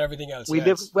suppose, and everything else.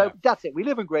 That's it. We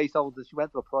live in Greystones, and she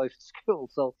went to a private school,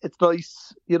 so it's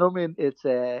nice. You know what I mean? It's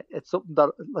something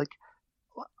that, like,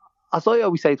 as I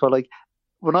always say to her, like,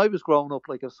 when I was growing up,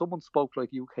 like, if someone spoke like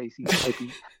you, Casey, I'd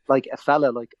be like a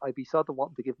fella, like, I'd be sort of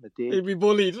wanting to give him a dig. He'd be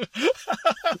bullied.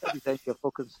 I'd be saying you're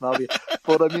fucking snobby.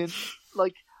 But I mean,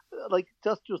 like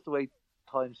that's just the way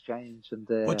times change. And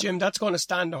but Jim, that's going to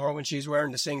stand to her when she's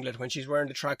wearing the singlet, when she's wearing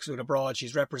the tracksuit abroad.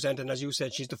 She's representing, as you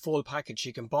said, she's the full package.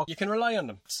 She can box. You can rely on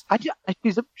them. And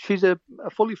she's a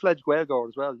fully fledged Gaeilgeoir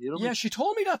as well. You know? Yeah, she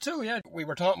told me that too. Yeah, we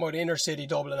were talking about inner city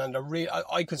Dublin, and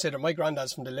I consider my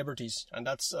granddad's from the Liberties, and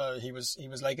that's he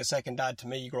was like a second dad to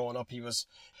me growing up.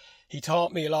 He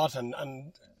taught me a lot, and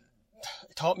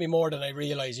taught me more than I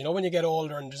realised. You know, when you get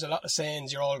older, and there's a lot of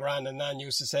sayings your old grand and nan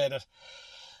used to say that.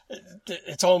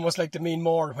 It's almost like they mean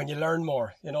more when you learn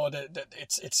more. You know,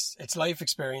 it's life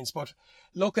experience. But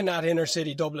looking at inner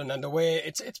city Dublin and the way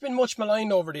it's been much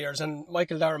maligned over the years, and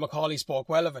Michael Dara McCauley spoke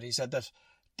well of it. He said that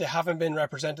they haven't been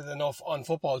represented enough on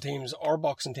football teams or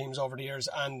boxing teams over the years,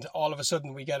 and all of a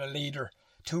sudden we get a leader,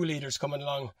 two leaders coming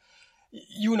along.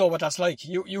 You know what that's like.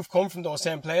 You've come from those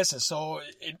same places, so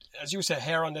as you say,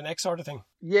 hair on the neck sort of thing.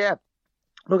 Yeah,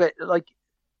 look, like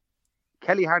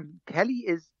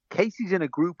Casey's in a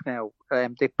group now.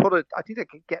 They put it. I think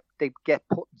they get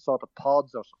put in sort of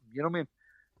pods or something. You know what I mean?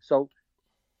 So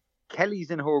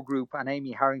Kelly's in her group, and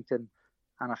Amy Harrington,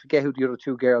 and I forget who the other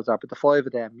two girls are, but the five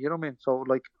of them. You know what I mean? So,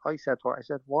 like, I said to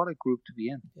her, what a group to be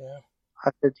in. Yeah.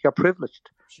 I said, you're privileged.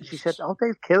 And she said, oh,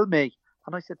 they'll kill me.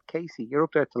 And I said, Casey, you're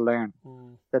up there to learn.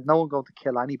 That no one's going to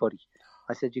kill anybody.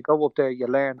 I said, you go up there, you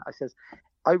learn. I says,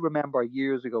 I remember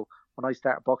years ago when I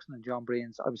started boxing in John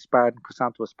Breen's, I was sparring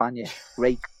Crisanto Espana.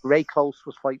 Ray Close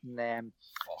was fighting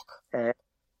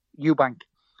Eubank,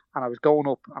 and I was going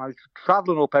up, and I was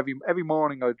travelling up every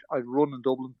morning. I'd run in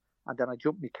Dublin, and then I'd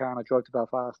jump in my car and I'd drive to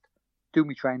Belfast, do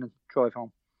my training, drive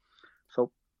home.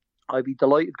 So I'd be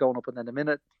delighted going up, and then the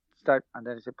minute start, and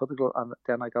then I said, put the glove, and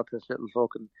then I got this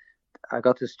I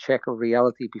got this check of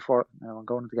reality before I'm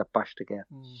going to get bashed again.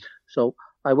 So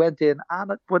I went in,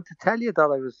 and I went to tell you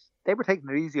that they were taking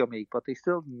it easy on me, but they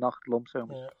still knocked lumps out of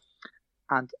me. Yeah.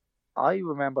 And I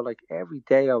remember, like, every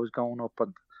day I was going up,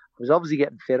 and I was obviously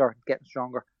getting fitter, getting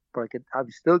stronger, but I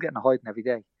was still getting a hiding every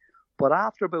day. But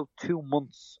after about 2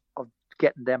 months of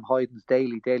getting them hidings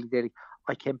daily,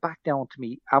 I came back down to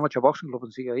me amateur boxing club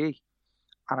in CIE,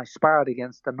 and I sparred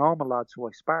against the normal lads who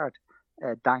I sparred,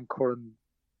 Dan Curran,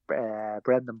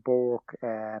 Brendan Burke,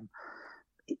 the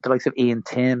likes of Ian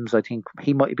Timms. I think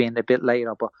he might have been a bit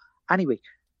later, but anyway,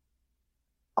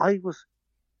 I was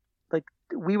like,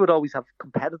 we would always have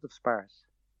competitive spars,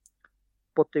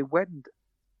 but they weren't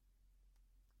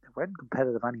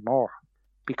competitive anymore,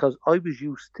 because I was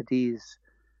used to these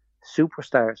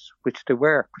superstars, which they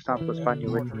were. Crisanto Espana,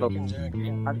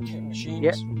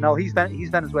 no, he's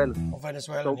Venezuelan. Oh,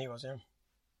 Venezuelan, he was, yeah.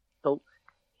 So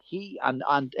he and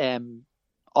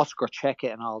Oscar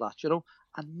Checa and all that, you know.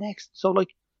 And next, so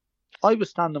like, I was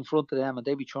standing in front of them, and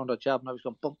they'd be throwing that jab, and I was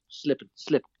going bump, slip,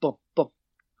 bump, bump,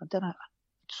 and then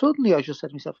suddenly I just said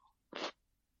to myself,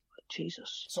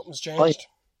 Jesus, something's changed.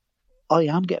 I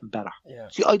am getting better. Yeah.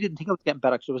 See, I didn't think I was getting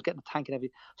better, because I was getting a tank and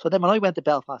everything. So then when I went to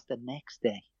Belfast the next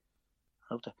day,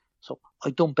 so I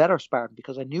done better sparring,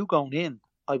 because I knew going in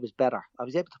I was better. I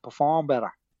was able to perform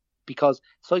better, because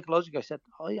psychologically I said,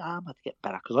 I am at to get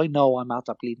better, because I know I'm out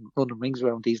there running rings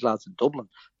around these lads in Dublin,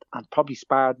 and probably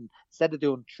sparred, and instead of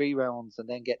doing 3 rounds and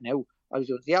then getting out, I was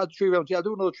doing, I'll do 3 rounds, I'll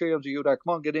do another 3 rounds of you there,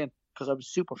 come on, get in, because I was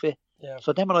super fit. Yeah.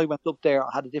 So then when I went up there, I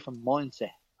had a different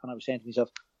mindset, and I was saying to myself,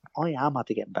 I am at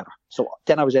to getting better. So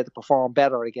then I was able to perform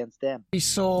better against them.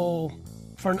 So,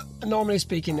 normally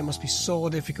speaking, it must be so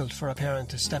difficult for a parent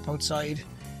to step outside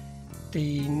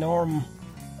the norm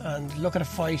and look at a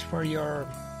fight where your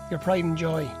pride and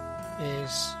joy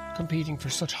is competing for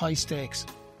such high stakes,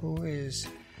 who is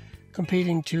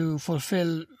competing to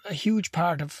fulfill a huge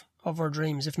part of our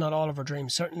dreams, if not all of our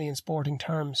dreams, certainly in sporting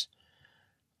terms,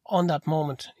 on that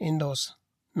moment, in those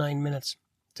 9 minutes,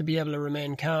 to be able to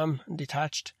remain calm and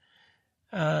detached,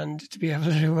 and to be able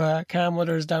to calm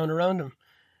others down around him.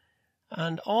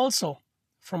 And also,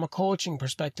 from a coaching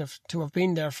perspective, to have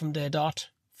been there from day dot,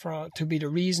 to be the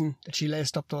reason that she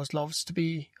laced up those gloves, to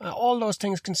be, all those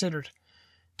things considered,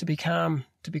 to be calm,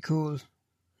 to be cool,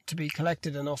 to be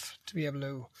collected enough to be able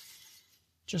to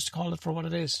just call it for what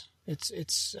it is.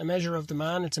 It's a measure of the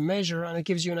man, it's a measure, and it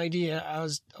gives you an idea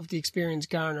of the experience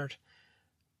garnered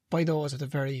by those at the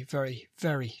very, very,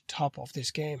 very top of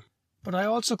this game. But I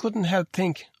also couldn't help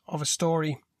think of a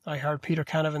story I heard Peter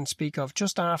Canavan speak of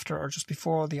just after or just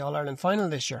before the All-Ireland final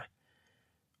this year.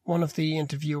 One of the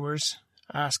interviewers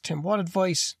asked him what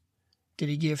advice did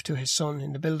he give to his son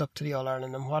in the build-up to the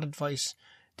All-Ireland, and what advice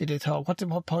did they talk,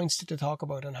 what points did they talk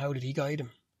about, and how did he guide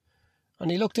him?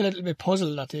 And he looked a little bit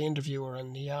puzzled at the interviewer,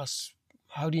 and he asked,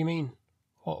 how do you mean?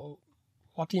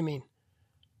 What do you mean?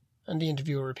 And the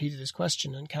interviewer repeated his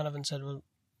question, and Canavan said, well,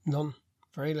 none,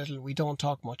 very little, we don't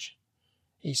talk much.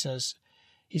 He says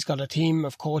he's got a team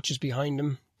of coaches behind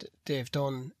him. They've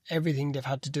done everything they've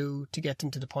had to do to get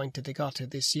them to the point that they got to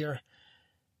this year.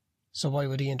 So why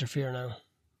would he interfere now?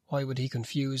 Why would he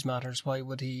confuse matters? Why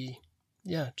would he,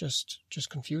 just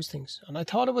confuse things? And I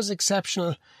thought it was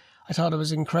exceptional. I thought it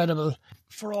was incredible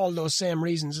for all those same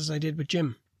reasons as I did with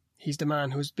Jim. He's the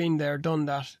man who's been there, done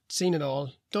that, seen it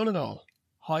all, done it all.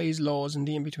 Highs, lows and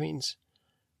the in-betweens.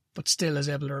 But still is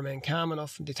able to remain calm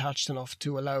enough and detached enough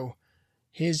to allow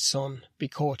his son be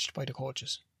coached by the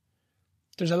coaches.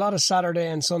 There's a lot of Saturday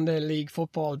and Sunday league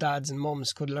football dads and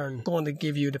mums could learn. I'm going to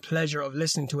give you the pleasure of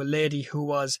listening to a lady who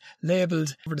was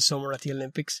labelled over the summer at the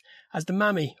Olympics as the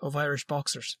mammy of Irish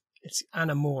boxers. It's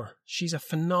Anna Moore. She's a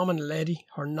phenomenal lady.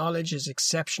 Her knowledge is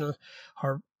exceptional.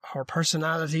 Her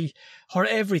personality, her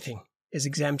everything is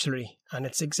exemplary. And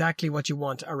it's exactly what you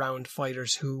want around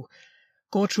fighters who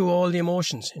go through all the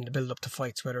emotions in the build-up to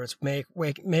fights, whether it's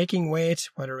making weight,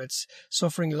 whether it's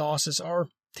suffering losses, or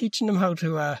teaching them how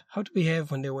to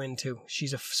behave when they win too.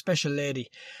 She's a special lady,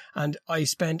 and I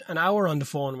spent an hour on the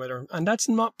phone with her, and that's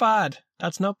not bad.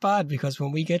 That's not bad, because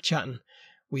when we get chatting,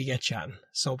 we get chatting.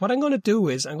 So what I'm going to do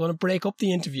is I'm going to break up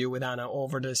the interview with Anna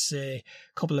over this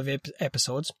couple of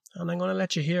episodes, and I'm going to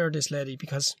let you hear this lady,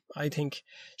 because I think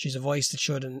she's a voice that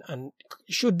should and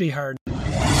should be heard.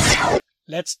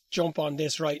 Let's jump on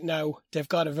this right now. They've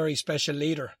got a very special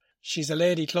leader. She's a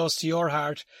lady close to your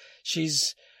heart.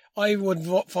 I would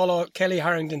follow Kellie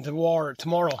Harrington to war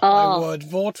tomorrow. Oh. I would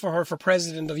vote for her for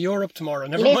President of Europe tomorrow.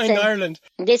 Never mind Ireland.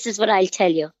 This is what I'll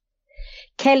tell you.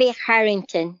 Kellie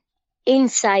Harrington,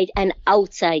 inside and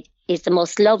outside, is the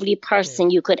most lovely person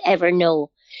you could ever know.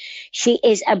 She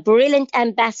is a brilliant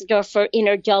ambassador for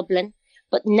Inner Dublin,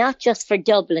 but not just for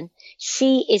Dublin.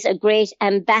 She is a great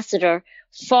ambassador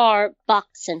for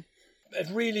boxing. It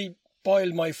really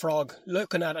boiled my frog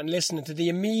looking at and listening to the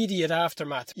immediate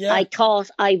aftermath. Yeah. I thought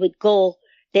I would go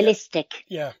ballistic.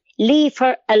 Yeah. Leave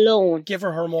her alone. Give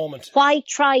her moment. Why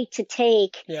try to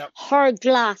take her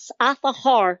glass off of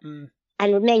her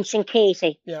and mention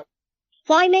Katie? Yeah.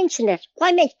 Why mention it?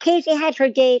 Katie had her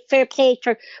day, fair play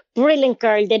to her, brilliant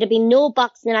girl. There'd have been no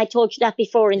boxing, and I told you that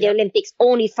before, in the Olympics,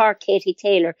 only for Katie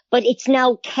Taylor. But it's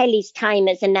now Kellie's time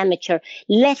as an amateur.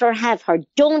 Let her have her.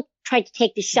 Don't try to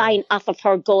take the shine off of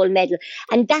her gold medal.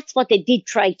 And that's what they did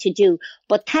try to do.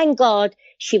 But thank God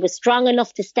she was strong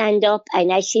enough to stand up.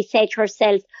 And as she said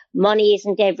herself, money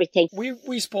isn't everything.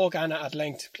 We spoke, Anna, at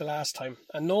length the last time.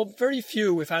 And very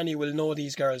few, if any, will know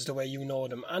these girls the way you know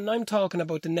them. And I'm talking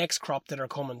about the next crop that are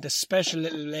coming. The special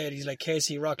little ladies like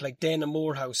Casey Rock, like Dana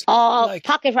Moorhouse. Oh, like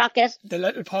Pocket Rocket. The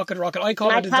little Pocket Rocket. I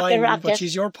call her the Diamond, rocket. But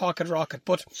she's your Pocket Rocket.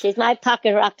 But she's my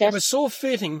Pocket Rocket. It was so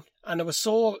fitting, and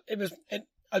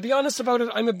I'll be honest about it,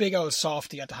 I'm a big old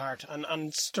softy at the heart,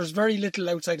 and there's very little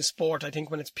outside of sport, I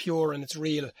think, when it's pure and it's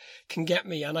real, can get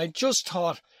me. And I just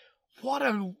thought, what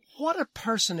a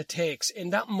person it takes in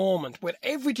that moment, with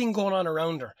everything going on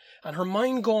around her, and her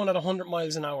mind going at 100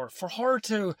 miles an hour, for her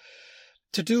to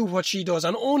do what she does.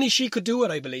 And only she could do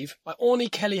it, I believe. Only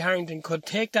Kellie Harrington could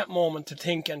take that moment to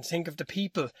think of the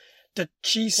people that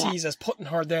she sees as putting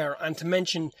her there, and to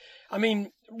mention, I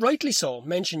mean, rightly so,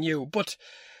 mention you, but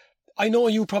I know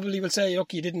you probably will say,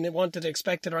 look, you didn't want it,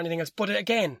 expect it or anything else. But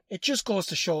again, it just goes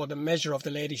to show the measure of the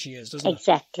lady she is, doesn't it?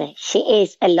 Exactly. She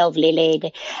is a lovely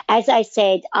lady. As I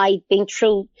said, I've been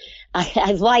through,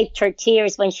 I've wiped her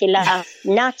tears when she laughed.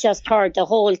 Not just her, the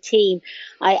whole team.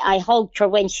 I hugged her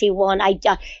when she won.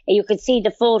 You can see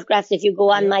the photographs if you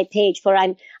go on my page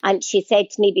where she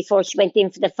said to me before she went in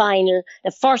for the final,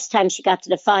 the first time she got to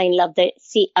the final of the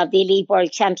Elite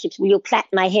World Championships, will you plait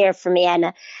my hair for me,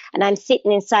 Anna? And I'm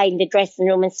sitting inside in the dressing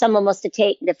room, and someone must have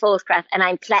taken the photograph, and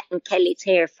I'm plaiting Kellie's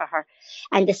hair for her.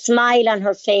 And the smile on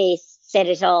her face said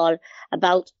it all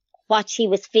about what she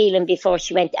was feeling before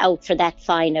she went out for that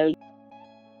final.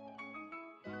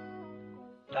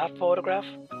 That photograph,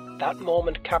 that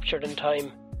moment captured in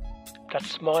time, that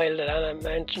smile that Anna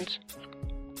mentions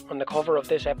on the cover of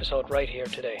this episode right here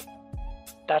today.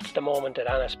 That's the moment that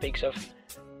Anna speaks of.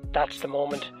 That's the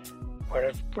moment where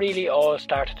it really all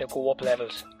started to go up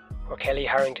levels, where Kellie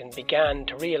Harrington began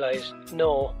to realise,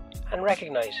 know and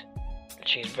recognise that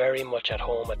she's very much at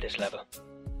home at this level.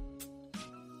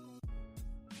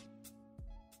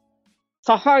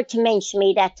 For her to mention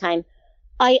me that time,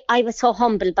 I was so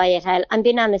humbled by it, Al. I'm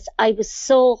being honest, I was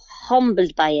so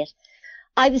humbled by it.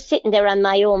 I was sitting there on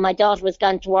my own. My daughter was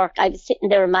gone to work. I was sitting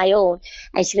there on my own,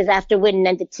 and she was after winning,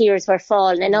 and the tears were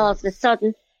falling. And all of a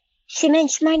sudden, she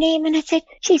mentioned my name, and I said,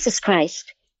 Jesus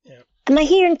Christ. Yeah. Am I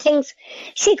hearing things?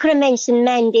 She could have mentioned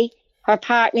Mandy, her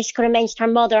partner. She could have mentioned her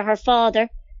mother, her father.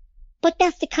 But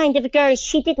that's the kind of a girl.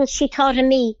 She didn't. She thought of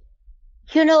me.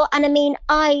 You know, and I mean,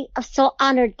 I am so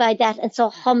honoured by that and so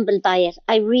humbled by it.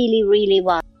 I really, really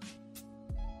was.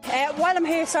 While I'm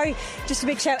here, sorry, just a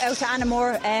big shout out to Anna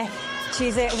Moore.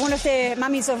 She's one of the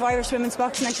mammies of Irish women's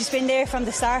boxing, and she's been there from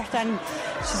the start, and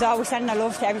she's always sending her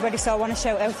love to everybody, so I want to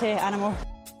shout out to Anna Moore.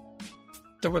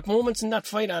 There were moments in that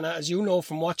fight, Anna, as you know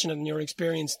from watching it in your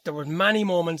experience, there were many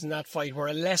moments in that fight where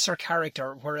a lesser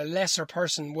character, where a lesser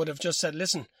person would have just said,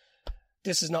 listen,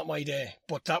 this is not my day,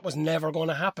 but that was never going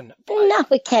to happen. Not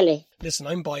with Kelly. Listen,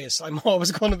 I'm biased. I'm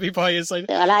always going to be biased. Well,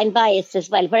 I'm biased as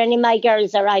well. Where any of my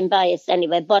girls are, I'm biased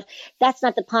anyway. But that's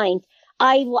not the point.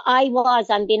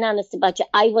 I'm being honest about you,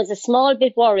 I was a small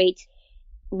bit worried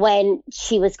when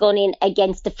she was going in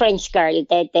against the French girl,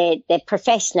 the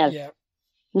professional. Yeah.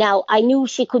 Now, I knew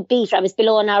she could beat her. I was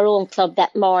below in our own club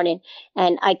that morning,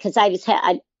 and because I was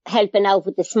helping out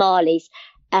with the smallies,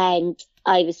 and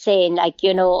I was saying, like,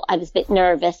 you know, I was a bit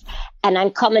nervous, and I'm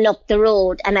coming up the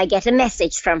road and I get a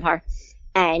message from her,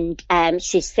 and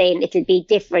she's saying it'll be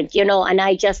different, you know, and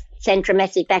I just sent her a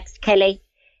message back to Kelly.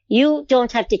 You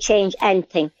don't have to change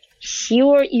anything.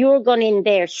 You're going in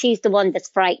there. She's the one that's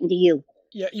frightened of you.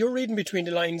 Yeah, you're reading between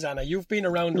the lines, Anna. You've been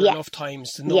around her enough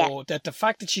times to know that the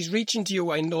fact that she's reaching to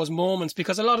you in those moments,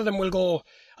 because a lot of them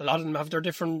have their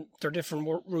different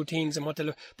routines and what they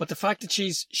look, but the fact that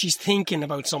she's thinking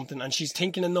about something and she's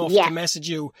thinking enough to message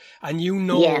you, and you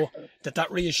know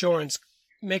that reassurance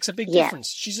makes a big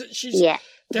difference.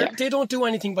 They don't do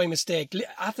anything by mistake.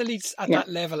 Athletes at that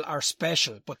level are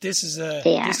special, but this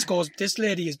this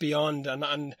lady is beyond,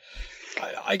 and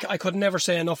I could never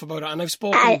say enough about it, and I've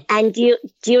spoken. And do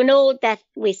you know that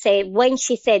we say, when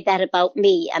she said that about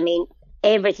me, I mean,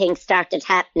 everything started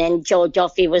happening. Joe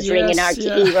Duffy was ringing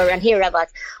RTE, and here I was,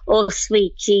 oh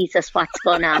sweet Jesus, what's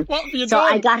going on? So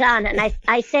I got on, and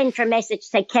I sent her a message,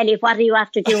 said, Kelly, what are you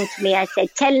after doing to me? I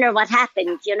said, telling her what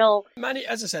happened, you know.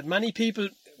 Many people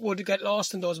would get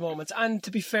lost in those moments, and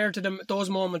to be fair to them, those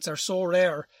moments are so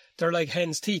rare. They're like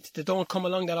hen's teeth. They don't come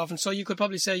along that often. So you could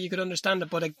probably say you could understand it.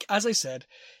 But as I said,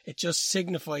 it just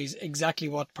signifies exactly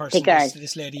what person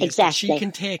this lady is. Exactly. She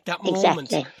can take that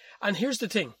moment. And here's the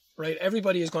thing, right?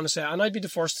 Everybody is going to say, and I'd be the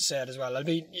first to say it as well.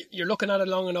 You're looking at it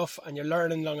long enough, and you're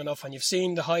learning long enough, and you've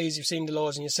seen the highs, you've seen the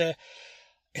lows, and you say,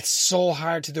 it's so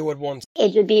hard to do it once.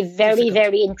 It will be very,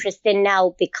 very interesting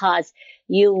now, because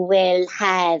you will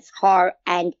have her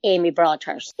and Amy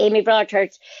Broadhurst. Amy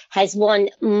Broadhurst has won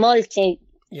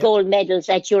gold medals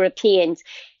at Europeans.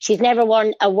 She's never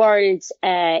won a World's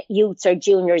Youths or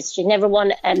Juniors. She's never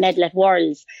won a medal at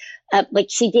Worlds.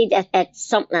 But she did at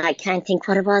something, I can't think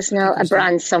what it was now, a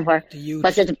bronze somewhere.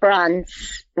 Was it a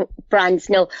bronze? Bronze,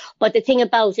 no. But the thing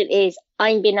about it is,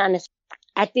 I'm being honest,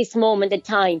 at this moment in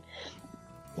time.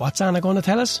 What's Anna going to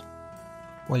tell us?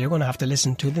 Well, you're going to have to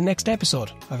listen to the next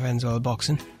episode of Ends Well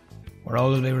Boxing, where all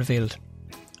will be revealed.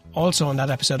 Also on that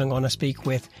episode, I'm going to speak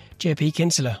with JP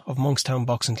Kinsella of Monkstown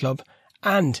Boxing Club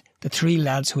and the three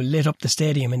lads who lit up the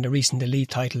stadium in the recent elite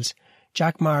titles,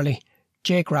 Jack Marley,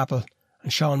 Jake Rappel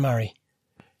and Sean Murray.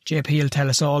 JP will tell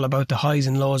us all about the highs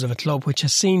and lows of a club which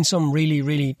has seen some really,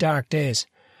 really dark days.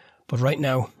 But right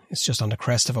now, it's just on the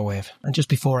crest of a wave. And just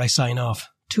before I sign off,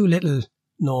 two little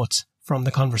notes from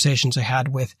the conversations I had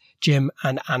with Jim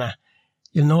and Anna.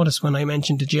 You'll notice when I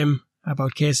mentioned to Jim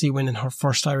about Casey winning her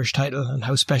first Irish title and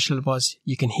how special it was,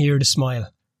 you can hear the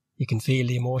smile, you can feel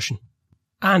the emotion.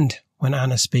 And when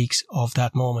Anna speaks of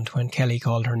that moment when Kelly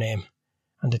called her name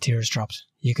and the tears dropped,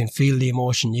 you can feel the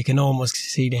emotion, you can almost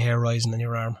see the hair rising on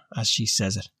your arm as she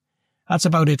says it. That's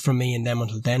about it from me and them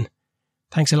until then.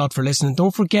 Thanks a lot for listening.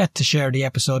 Don't forget to share the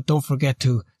episode, don't forget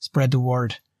to spread the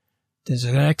word. There's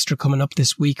an extra coming up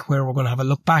this week where we're going to have a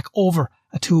look back over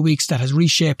a 2 weeks that has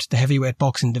reshaped the heavyweight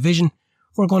boxing division.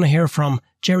 We're going to hear from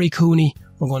Jerry Cooney,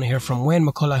 we're going to hear from Wayne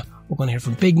McCullough, we're going to hear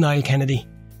from Big Niall Kennedy,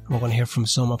 and we're going to hear from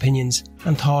some opinions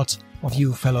and thoughts of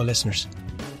you fellow listeners.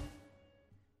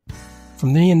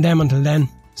 From me and them until then,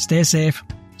 stay safe,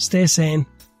 stay sane,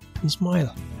 and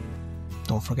smile.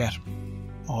 Don't forget,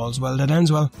 all's well that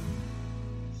ends well.